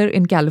immigrant worker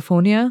in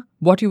California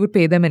what you would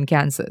pay them in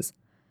Kansas.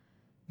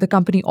 The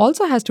company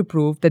also has to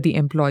prove that the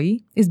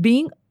employee is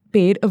being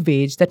paid a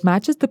wage that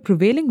matches the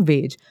prevailing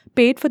wage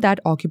paid for that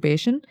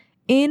occupation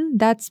in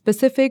that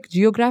specific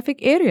geographic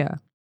area.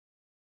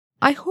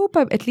 I hope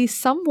I've at least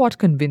somewhat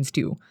convinced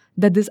you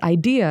that this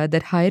idea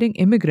that hiring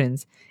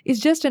immigrants is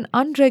just an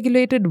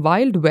unregulated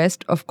Wild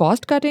West of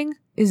cost cutting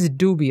is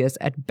dubious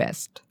at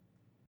best.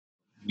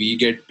 We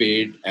get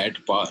paid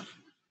at par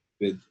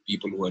with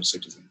people who are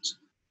citizens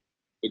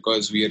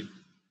because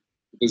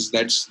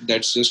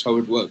that's just how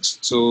it works.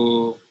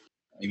 So,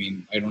 I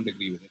mean, I don't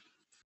agree with it.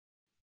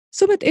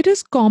 So, but it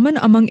is common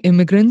among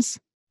immigrants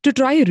to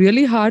try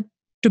really hard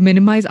to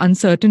minimize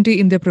uncertainty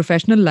in their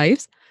professional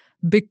lives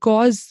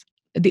because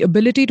the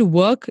ability to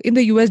work in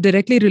the US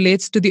directly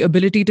relates to the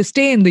ability to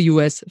stay in the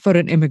US for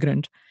an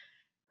immigrant.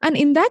 And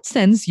in that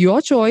sense, your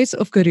choice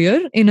of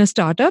career in a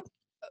startup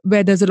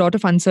where there's a lot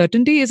of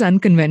uncertainty is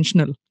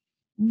unconventional.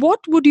 What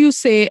would you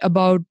say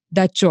about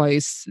that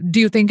choice? Do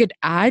you think it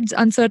adds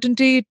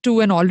uncertainty to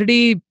an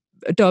already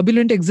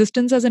turbulent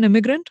existence as an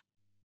immigrant?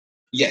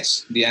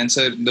 Yes,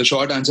 the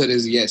short answer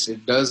is yes.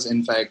 It does,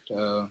 in fact,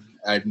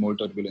 add more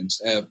turbulence.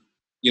 A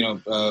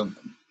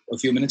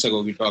few minutes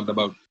ago, we talked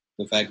about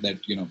the fact that,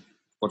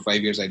 for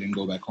 5 years, I didn't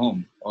go back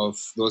home.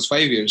 Of those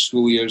 5 years,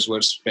 2 years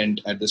were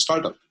spent at the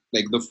startup.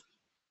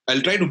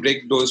 I'll try to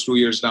break those 2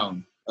 years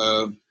down.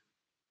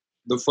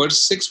 The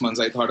first 6 months,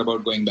 I thought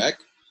about going back,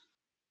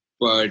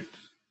 but,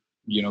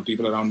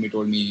 people around me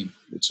told me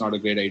it's not a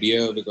great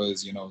idea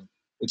because,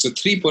 it's a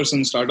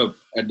 3-person startup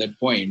at that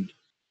point,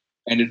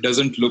 and it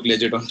doesn't look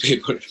legit on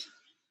paper.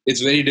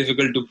 It's very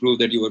difficult to prove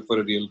that you work for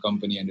a real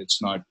company and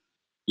it's not,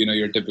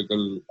 your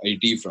typical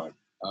IT fraud.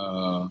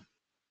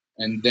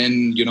 And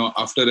then,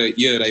 after a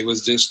year, I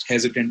was just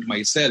hesitant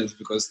myself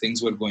because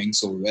things were going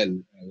so well.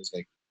 I was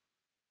like,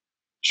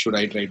 should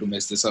I try to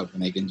mess this up?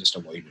 And I can just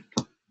avoid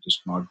it,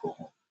 just not go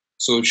home.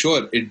 So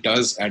sure, it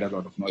does add a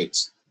lot of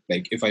noise.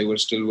 Like if I were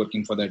still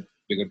working for that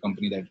bigger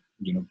company that,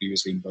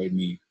 previously employed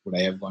me, would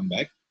I have gone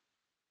back?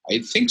 I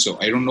think so.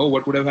 I don't know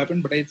what would have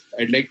happened, but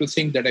I'd like to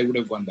think that I would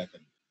have gone back.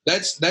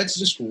 That's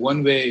just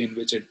one way in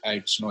which it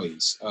adds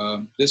noise.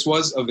 This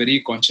was a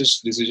very conscious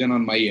decision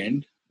on my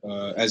end.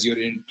 As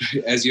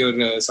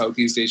your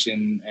Southeast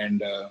Asian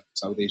and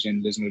South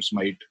Asian listeners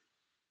might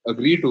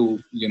agree to,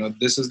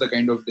 this is the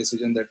kind of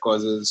decision that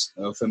causes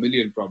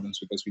familial problems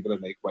because people are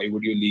like, why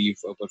would you leave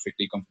a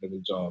perfectly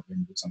comfortable job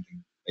and do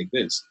something like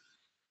this?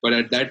 But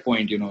at that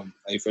point,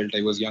 I felt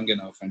I was young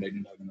enough and I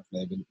didn't have enough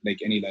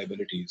any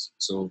liabilities.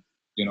 So,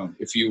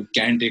 if you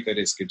can take a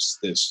risk, it's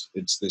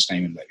this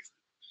time in life.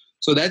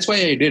 So that's why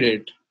I did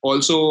it.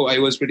 Also, I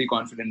was pretty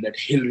confident that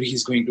Hillary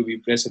is going to be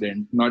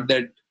president. Not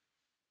that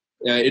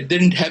it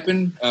didn't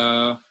happen,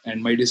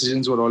 and my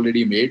decisions were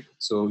already made.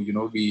 So,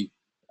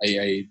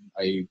 I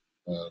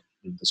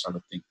did the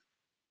startup thing.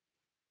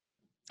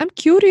 I'm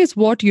curious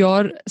what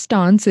your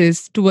stance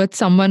is towards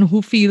someone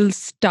who feels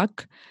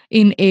stuck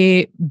in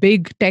a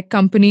big tech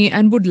company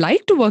and would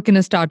like to work in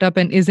a startup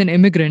and is an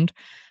immigrant,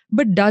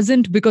 but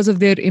doesn't because of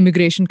their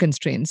immigration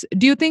constraints.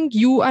 Do you think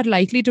you are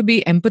likely to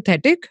be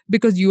empathetic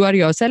because you are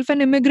yourself an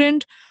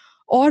immigrant?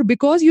 Or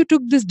because you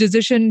took this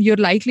decision, you're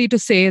likely to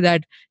say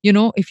that,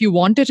 if you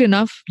want it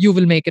enough, you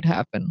will make it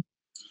happen?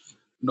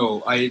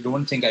 No, I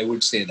don't think I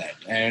would say that.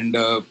 And,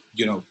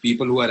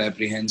 people who are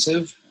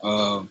apprehensive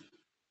of,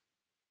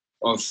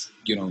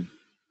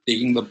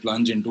 taking the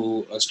plunge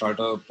into a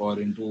startup or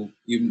into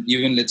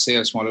even let's say,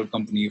 a smaller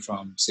company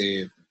from,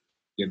 say,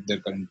 their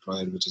current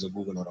employer, which is a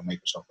Google or a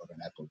Microsoft or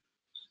an Apple,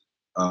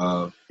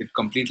 it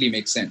completely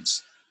makes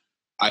sense.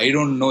 I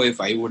don't know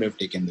if I would have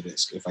taken the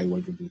risk if I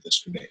were to do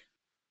this today.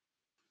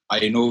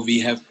 I know we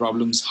have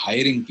problems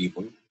hiring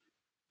people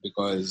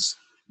because,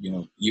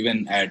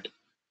 even at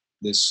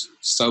this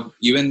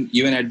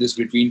even at this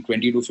between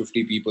 20 to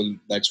 50 people,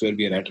 that's where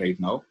we are at right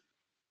now.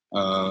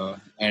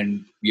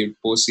 And we are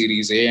post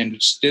Series A, and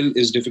it still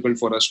is difficult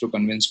for us to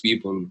convince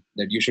people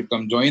that you should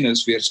come join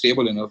us. We are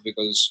stable enough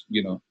because,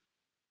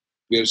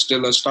 we are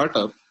still a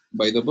startup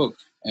by the book,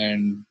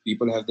 and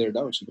people have their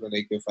doubts. People are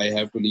like, if I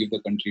have to leave the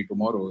country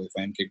tomorrow, if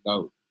I'm kicked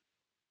out,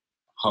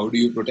 how do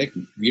you protect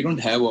me? We don't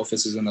have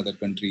offices in other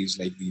countries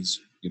like these,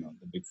 the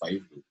big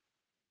five do.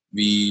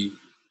 We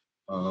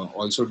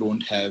also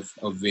don't have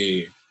a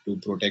way to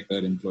protect our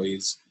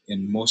employees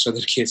in most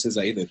other cases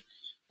either.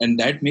 And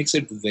that makes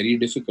it very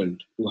difficult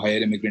to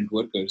hire immigrant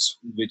workers,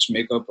 which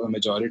make up a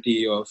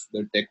majority of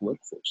the tech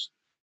workforce.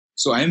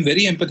 So I am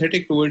very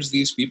empathetic towards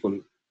these people.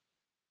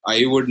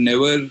 I would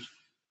never,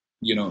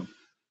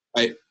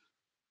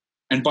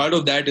 and part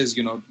of that is,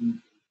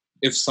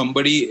 if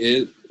somebody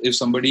is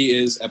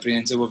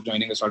apprehensive of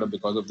joining a startup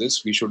because of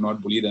this, we should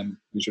not bully them.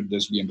 We should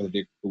just be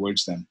empathetic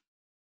towards them.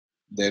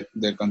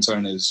 Their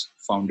concern is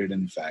founded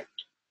in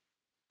fact.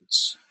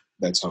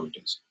 That's how it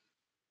is.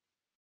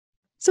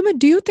 Sumit,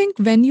 do you think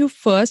when you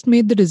first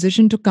made the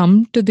decision to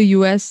come to the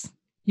US,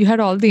 you had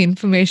all the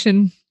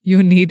information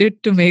you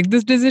needed to make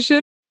this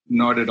decision?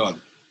 Not at all.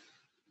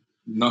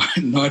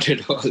 Not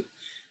at all.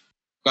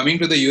 Coming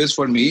to the US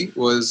for me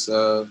was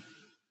as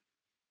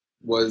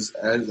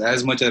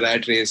much a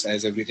rat race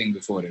as everything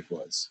before it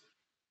was.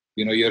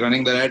 You're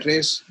running the rat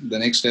race. The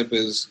next step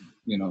is,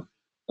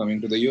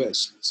 coming to the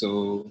US.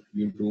 So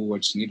you do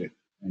what's needed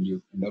and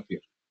you end up here.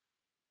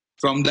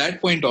 From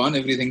that point on,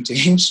 everything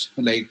changed.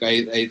 Like,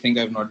 I think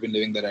I've not been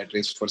living the rat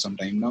race for some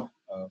time now.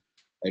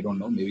 I don't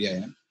know, maybe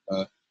I am.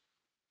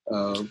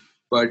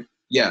 But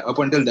yeah, up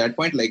until that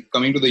point, like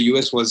coming to the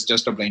US was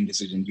just a blind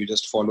decision. You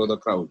just follow the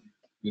crowd.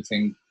 You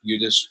think you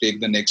just take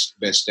the next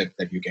best step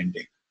that you can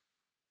take.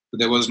 So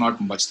there was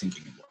not much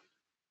thinking about it.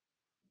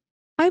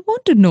 I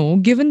want to know,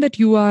 given that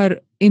you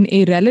are in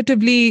a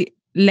relatively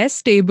less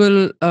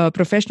stable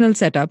professional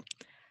setup,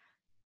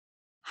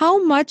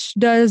 how much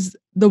does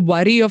the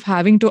worry of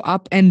having to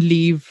up and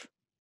leave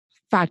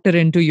factor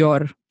into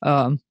your,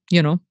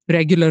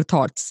 regular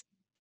thoughts?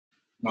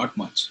 Not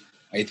much.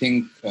 I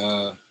think,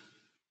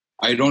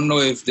 I don't know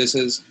if this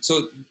is,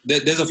 so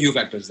there's a few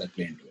factors that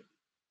play into it.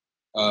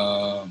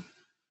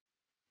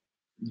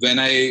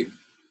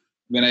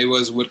 When I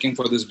was working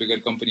for this bigger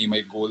company,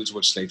 my goals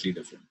were slightly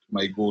different.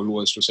 My goal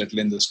was to settle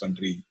in this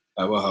country,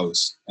 have a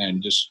house,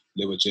 and just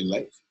live a chill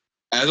life.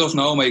 As of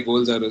now, my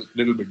goals are a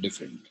little bit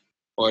different.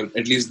 Or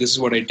at least this is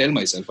what I tell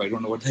myself. I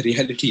don't know what the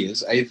reality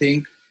is. I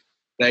think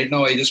right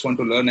now I just want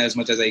to learn as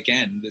much as I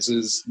can. This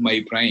is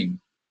my prime.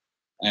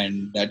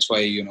 And that's why,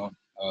 you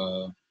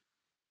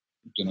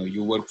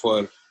work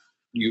for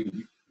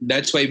you.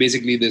 That's why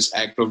basically this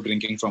act of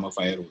drinking from a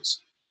fire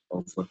hose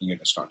of working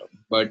at a startup.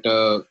 But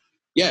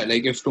yeah,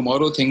 like if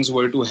tomorrow things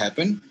were to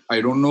happen,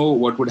 I don't know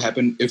what would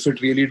happen if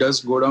it really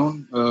does go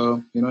down,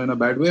 in a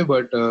bad way.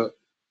 But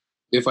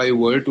if I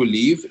were to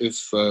leave,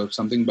 if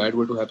something bad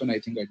were to happen, I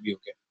think I'd be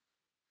okay.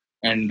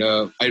 And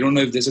I don't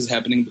know if this is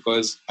happening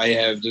because I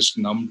have just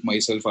numbed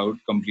myself out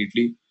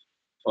completely,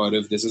 or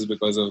if this is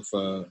because of,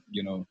 or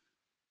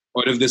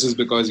if this is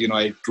because,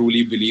 I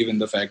truly believe in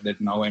the fact that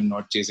now I'm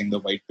not chasing the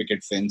white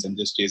picket fence and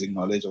just chasing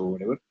knowledge or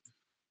whatever.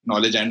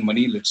 Knowledge and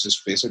money, let's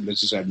just face it,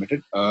 let's just admit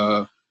it.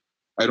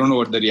 I don't know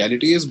what the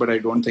reality is, but I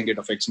don't think it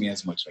affects me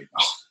as much right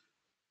now.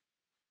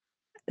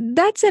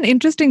 That's an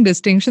interesting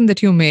distinction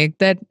that you make,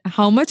 that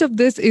how much of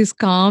this is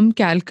calm,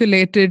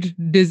 calculated,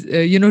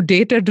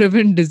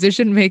 data-driven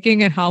decision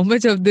making, and how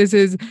much of this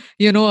is,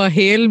 a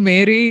Hail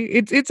Mary.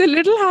 It's a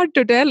little hard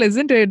to tell,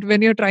 isn't it,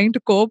 when you're trying to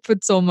cope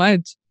with so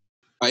much?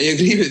 I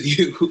agree with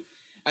you.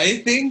 I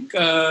think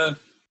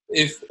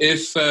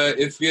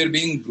if we are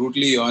being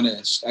brutally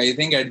honest, I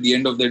think at the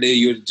end of the day,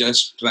 you're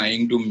just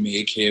trying to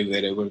make hay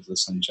wherever the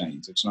sun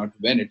shines. It's not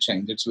when it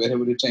shines; it's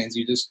wherever it shines.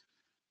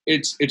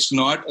 It's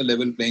not a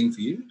level playing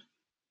field.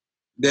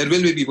 There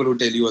will be people who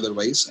tell you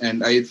otherwise,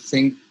 and I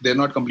think they're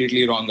not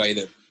completely wrong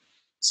either.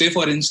 Say,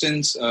 for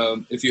instance,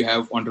 if you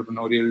have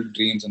entrepreneurial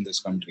dreams in this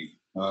country.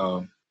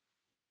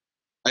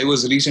 I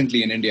was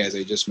recently in India, as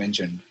I just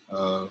mentioned,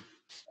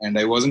 and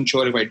I wasn't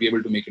sure if I'd be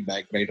able to make it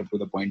back right up to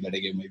the point that I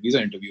gave my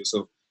visa interview.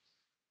 So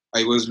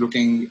I was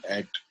looking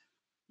at,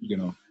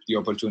 the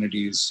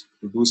opportunities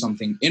to do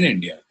something in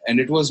India, and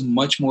it was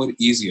much more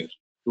easier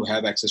to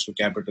have access to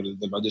capital,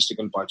 the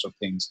logistical parts of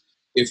things.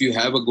 If you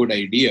have a good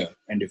idea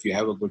and if you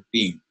have a good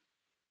team,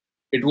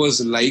 it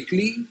was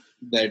likely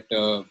that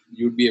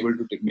you'd be able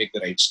to make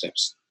the right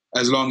steps,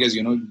 as long as,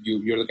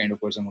 you're the kind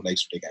of person who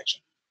likes to take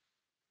action.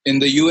 In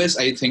the US,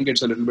 I think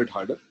it's a little bit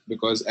harder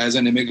because as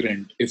an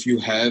immigrant, if you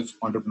have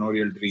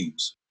entrepreneurial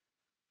dreams,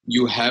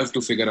 you have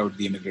to figure out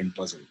the immigrant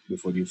puzzle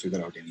before you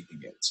figure out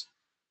anything else.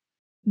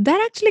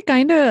 That actually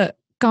kind of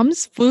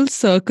comes full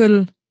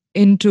circle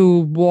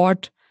into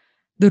what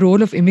the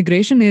role of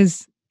immigration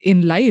is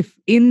in life.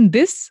 In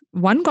this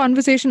one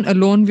conversation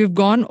alone, we've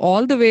gone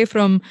all the way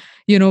from,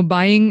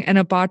 buying an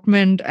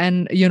apartment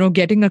and,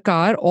 getting a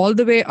car, all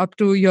the way up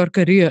to your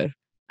career.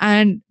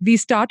 And we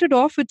started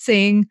off with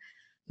saying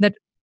that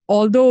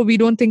although we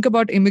don't think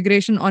about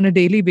immigration on a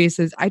daily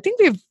basis, I think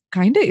we've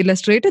kind of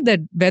illustrated that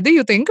whether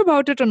you think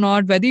about it or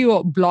not, whether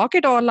you block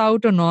it all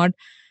out or not,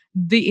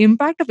 the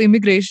impact of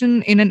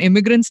immigration in an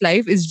immigrant's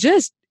life is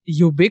just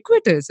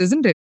ubiquitous,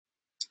 isn't it?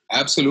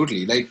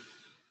 Absolutely. Like,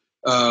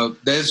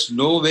 there's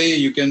no way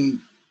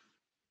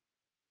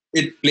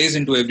it plays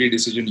into every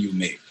decision you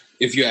make.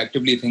 If you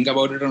actively think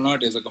about it or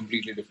not is a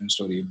completely different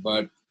story,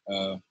 but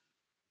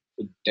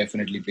it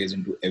definitely plays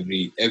into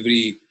every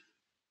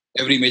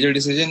major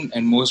decision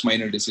and most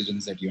minor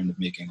decisions that you end up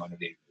making on a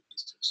daily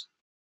basis.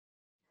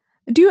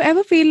 Do you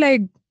ever feel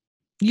like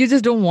you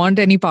just don't want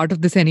any part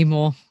of this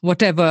anymore?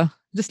 Whatever,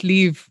 just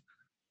leave.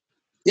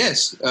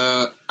 Yes.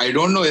 I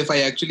don't know if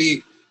I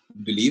actually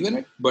believe in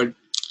it, but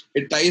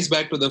it ties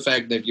back to the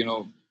fact that,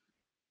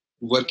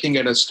 working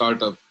at a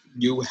startup,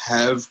 you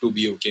have to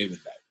be okay with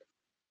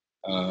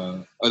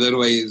that.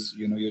 Otherwise,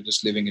 you're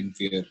just living in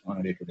fear on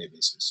a day-to-day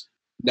basis.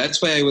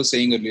 That's why I was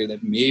saying earlier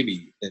that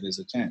maybe there is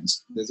a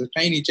chance. There's a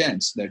tiny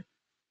chance that,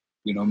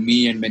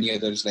 me and many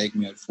others like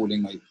me are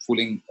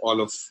fooling all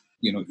of,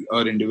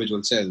 our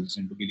individual selves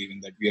into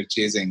believing that we are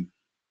chasing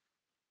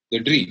the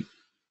dream.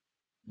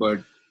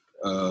 But,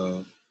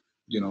 a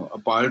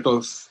part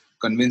of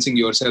convincing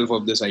yourself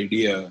of this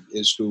idea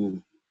is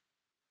to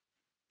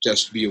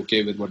just be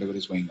okay with whatever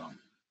is going on,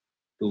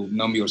 to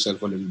numb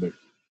yourself a little bit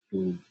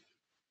to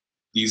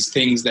these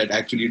things that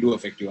actually do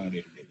affect you on a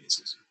day-to-day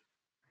basis.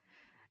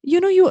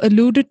 You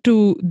alluded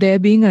to there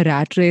being a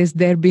rat race,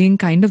 there being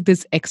kind of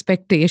this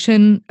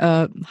expectation,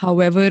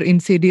 however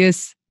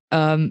insidious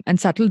and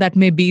subtle that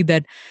may be,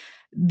 that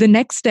the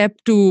next step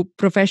to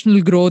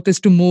professional growth is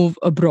to move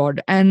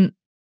abroad. And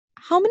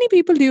how many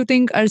people do you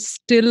think are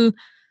still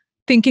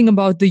thinking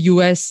about the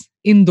US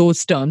in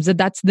those terms, that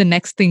that's the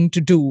next thing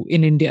to do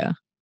in India?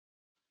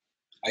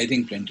 I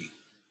think plenty.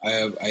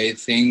 I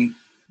think,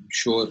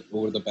 sure,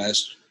 over the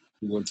past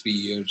 2 or 3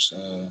 years,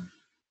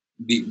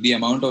 the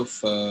amount of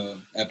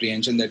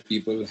apprehension that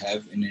people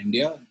have in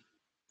India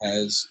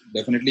has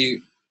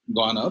definitely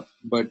gone up,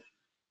 but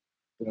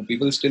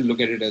people still look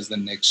at it as the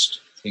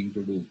next thing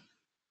to do.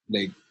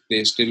 Like,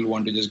 they still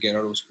want to just get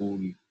out of school,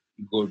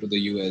 go to the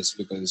US,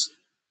 because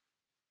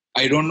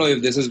I don't know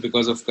if this is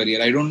because of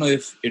career. I don't know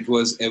if it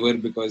was ever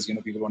because,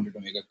 people wanted to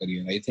make a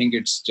career. I think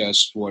it's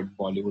just what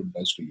Bollywood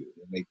does to you.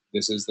 Like,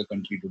 this is the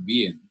country to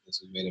be in.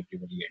 This is where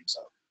everybody ends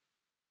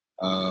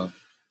up.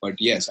 But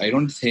yes, I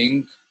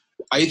think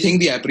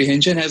the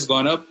apprehension has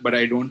gone up, but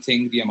I don't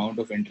think the amount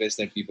of interest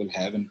that people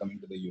have in coming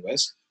to the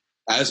US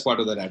as part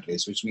of the rat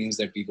race, which means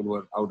that people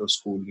were out of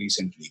school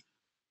recently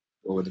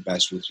over the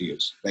past 2-3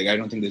 years. Like, I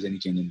don't think there's any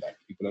change in that.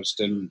 People are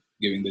still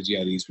giving the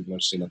GREs. People are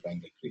still applying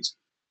like crazy.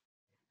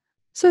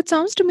 So it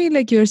sounds to me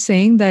like you're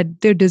saying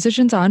that their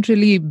decisions aren't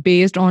really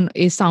based on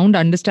a sound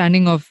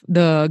understanding of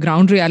the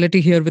ground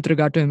reality here with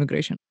regard to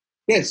immigration.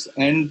 Yes,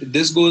 and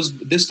this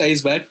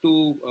ties back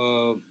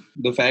to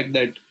the fact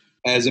that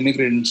as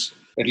immigrants,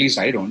 at least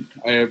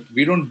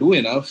we don't do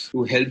enough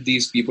to help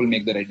these people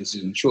make the right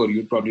decision. Sure,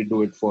 you'd probably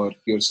do it for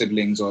your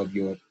siblings or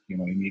your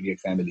immediate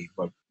family,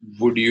 but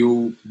would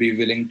you be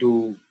willing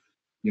to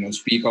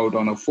speak out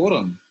on a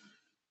forum,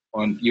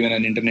 on even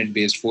an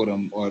internet-based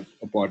forum or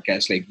a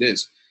podcast like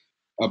this,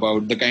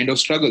 about the kind of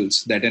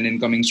struggles that an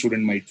incoming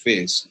student might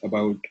face,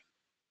 about,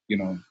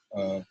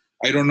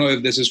 I don't know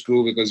if this is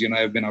true because,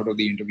 I've been out of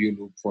the interview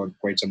loop for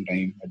quite some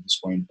time at this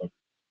point, but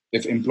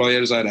if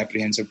employers are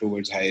apprehensive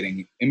towards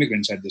hiring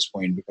immigrants at this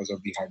point because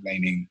of the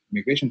hardlining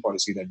immigration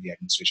policy that the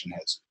administration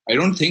has, I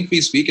don't think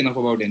we speak enough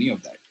about any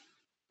of that.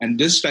 And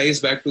this ties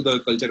back to the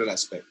cultural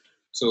aspect.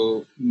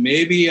 So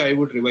maybe I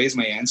would revise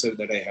my answer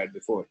that I had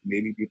before.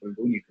 Maybe people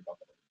do need to talk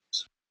about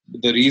this.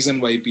 The reason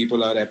why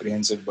people are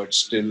apprehensive but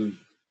still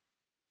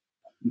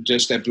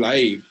just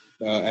apply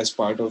as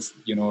part of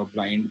a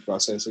blind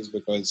process is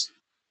because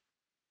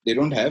they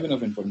don't have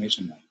enough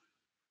information now.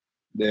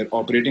 They're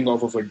operating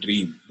off of a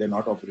dream. They're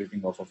not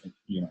operating off of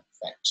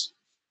facts.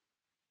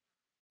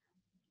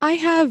 I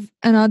have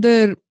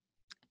another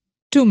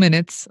 2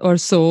 minutes or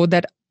so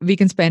that we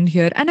can spend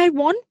here, and I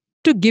want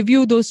to give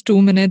you those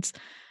 2 minutes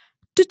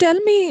to tell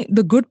me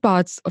the good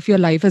parts of your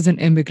life as an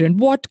immigrant.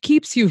 What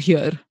keeps you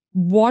here?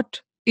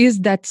 What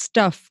is that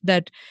stuff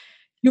that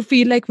you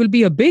feel like will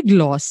be a big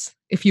loss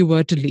if you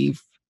were to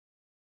leave?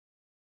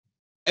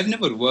 I've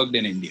never worked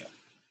in India.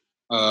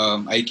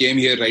 I came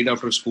here right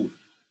after school.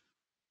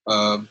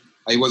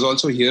 I was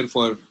also here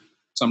for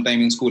some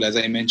time in school. As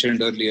I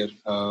mentioned earlier,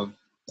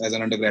 as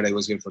an undergrad, I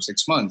was here for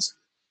 6 months.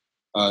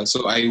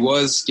 So I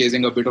was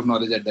chasing a bit of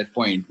knowledge at that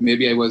point.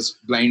 Maybe I was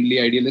blindly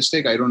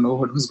idealistic. I don't know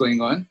what was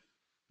going on.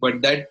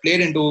 But that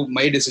played into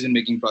my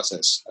decision-making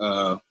process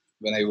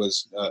when I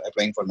was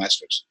applying for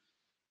masters.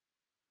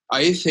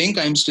 I think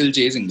I'm still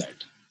chasing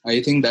that.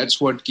 I think that's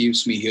what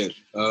keeps me here.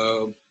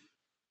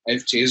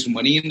 I've chased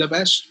money in the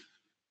past.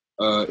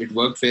 It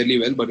worked fairly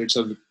well, but it's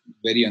a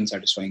very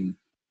unsatisfying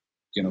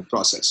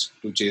process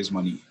to chase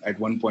money. At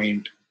one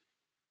point,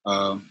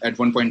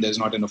 there's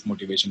not enough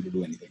motivation to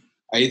do anything.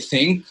 I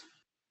think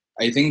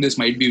this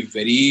might be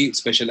very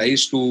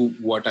specialized to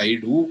what I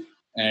do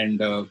and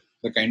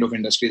the kind of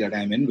industry that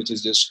I'm in, which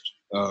is just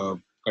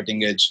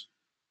cutting edge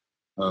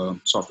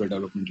software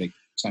development, like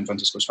San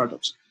Francisco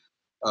startups.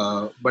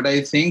 But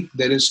I think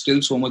there is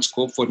still so much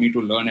scope for me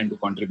to learn and to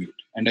contribute.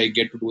 And I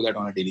get to do that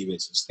on a daily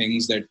basis.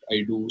 Things that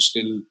I do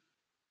still,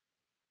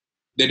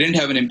 they didn't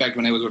have an impact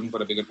when I was working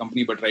for a bigger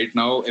company, but right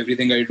now,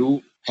 everything I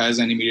do has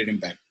an immediate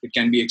impact. It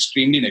can be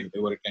extremely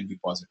negative or it can be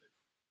positive.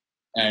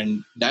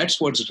 And that's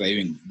what's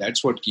driving.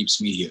 That's what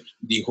keeps me here.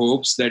 The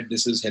hopes that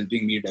this is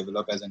helping me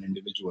develop as an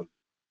individual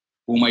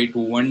who might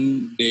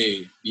one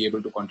day be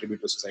able to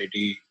contribute to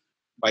society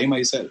by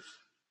myself,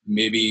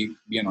 maybe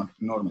be an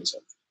entrepreneur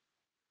myself.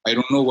 I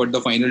don't know what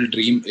the final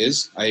dream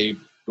is. I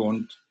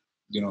don't,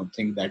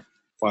 think that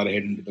far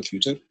ahead into the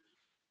future.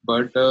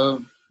 But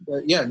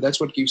yeah, that's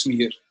what keeps me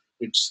here.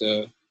 It's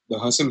the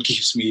hustle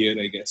keeps me here,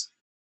 I guess.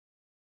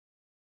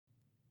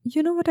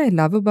 You know what I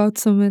love about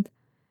Sumit?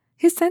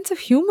 His sense of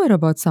humor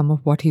about some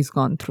of what he's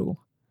gone through.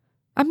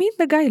 I mean,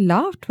 the guy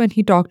laughed when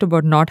he talked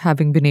about not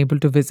having been able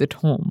to visit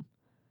home.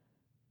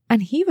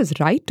 And he was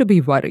right to be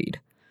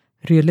worried.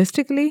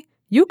 Realistically,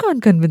 you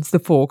can't convince the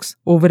folks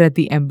over at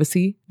the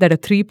embassy that a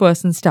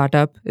 3-person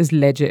startup is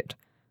legit.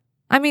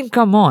 I mean,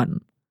 come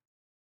on.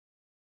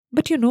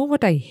 But you know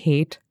what I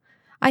hate?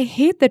 I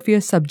hate that we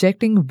are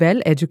subjecting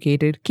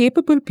well-educated,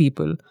 capable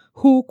people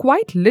who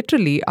quite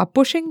literally are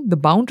pushing the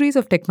boundaries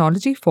of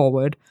technology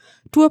forward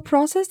to a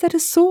process that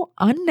is so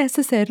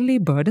unnecessarily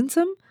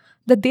burdensome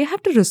that they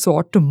have to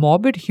resort to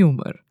morbid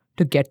humor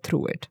to get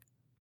through it.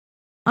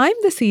 I'm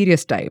the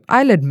serious type,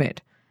 I'll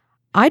admit.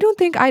 I don't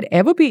think I'd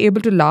ever be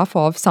able to laugh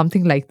off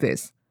something like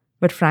this.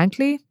 But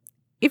frankly,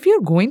 if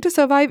you're going to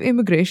survive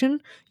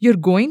immigration, you're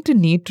going to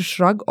need to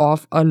shrug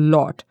off a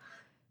lot.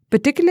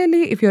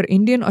 Particularly if you're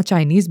Indian or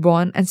Chinese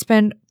born and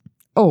spend,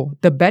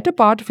 the better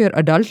part of your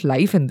adult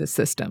life in this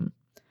system.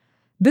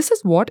 This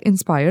is what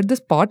inspired this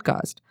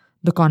podcast.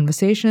 The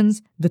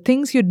conversations, the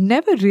things you'd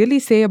never really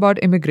say about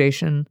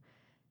immigration.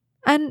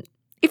 And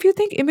if you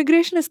think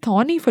immigration is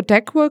thorny for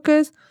tech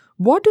workers,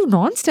 what do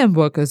non-STEM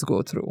workers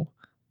go through?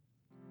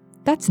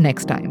 That's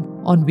next time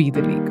on We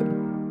the Legal.